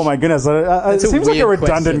 Oh my goodness, it seems like a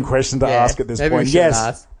redundant question to ask at this point.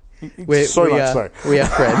 Yes, much so. We are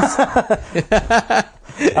friends.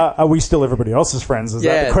 Are we still everybody else's friends? Is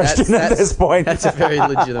that the question at this point? That's a very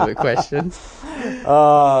legitimate question.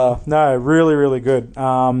 No, really, really good.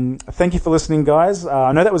 Thank you for listening, guys.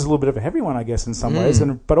 I know that was a little bit of a heavy one, I guess, in some ways,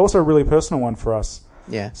 but also a really personal one for us.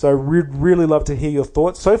 Yeah. So we'd really love to hear your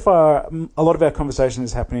thoughts. So far, a lot of our conversation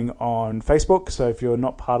is happening on Facebook. So if you're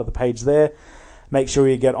not part of the page there, make sure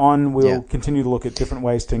you get on. We'll continue to look at different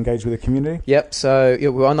ways to engage with the community. Yep. So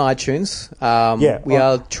we're on iTunes. We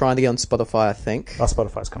are trying to get on Spotify, I think. Oh,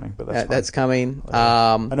 Spotify's coming, but that's coming.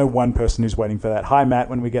 I know one person who's waiting for that. Hi, Matt,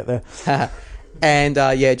 when we get there. And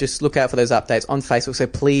just look out for those updates on Facebook. So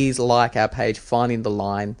please like our page, Finding the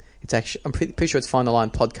Line. It's actually, I'm pretty sure it's Find the Line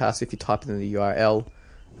Podcast if you type it in the URL.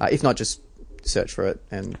 If not, just search for it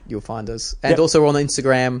and you'll find us. And also we're on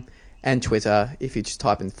Instagram and Twitter. If you just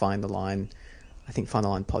type in Find the Line, I think Find the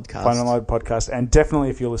Line Podcast. Find the Line Podcast. And definitely,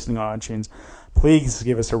 if you're listening on iTunes, please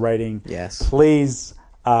give us a rating. Yes. Please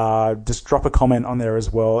just drop a comment on there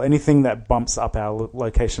as well. Anything that bumps up our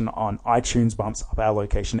location on iTunes bumps up our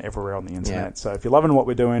location everywhere on the internet. Yeah. So if you're loving what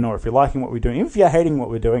we're doing, or if you're liking what we're doing, even if you're hating what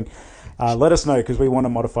we're doing, let us know, because we want to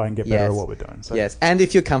modify and get better at what we're doing. So. Yes, and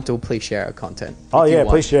if you're comfortable, please share our content. Oh yeah,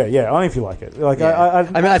 please share. Yeah, only if you like it. Like I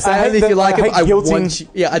mean, I say only if you like it. I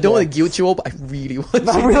don't want to guilt you all, but I really want you.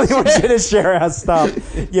 I really want you to share our stuff.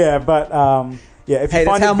 Yeah, but if you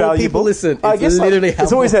find it valuable, people listen. I guess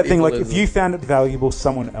it's always that thing. Like, if you found it valuable,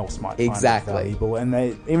 someone else might find it valuable, and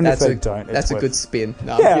if they don't, that's a good spin.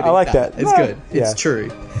 No, I like that. It's good. It's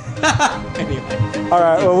true. Anyway, all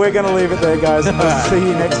right. Well, we're going to leave it there, guys. We'll see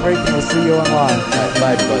you next week, and we'll see you online.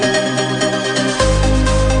 Bye, everybody.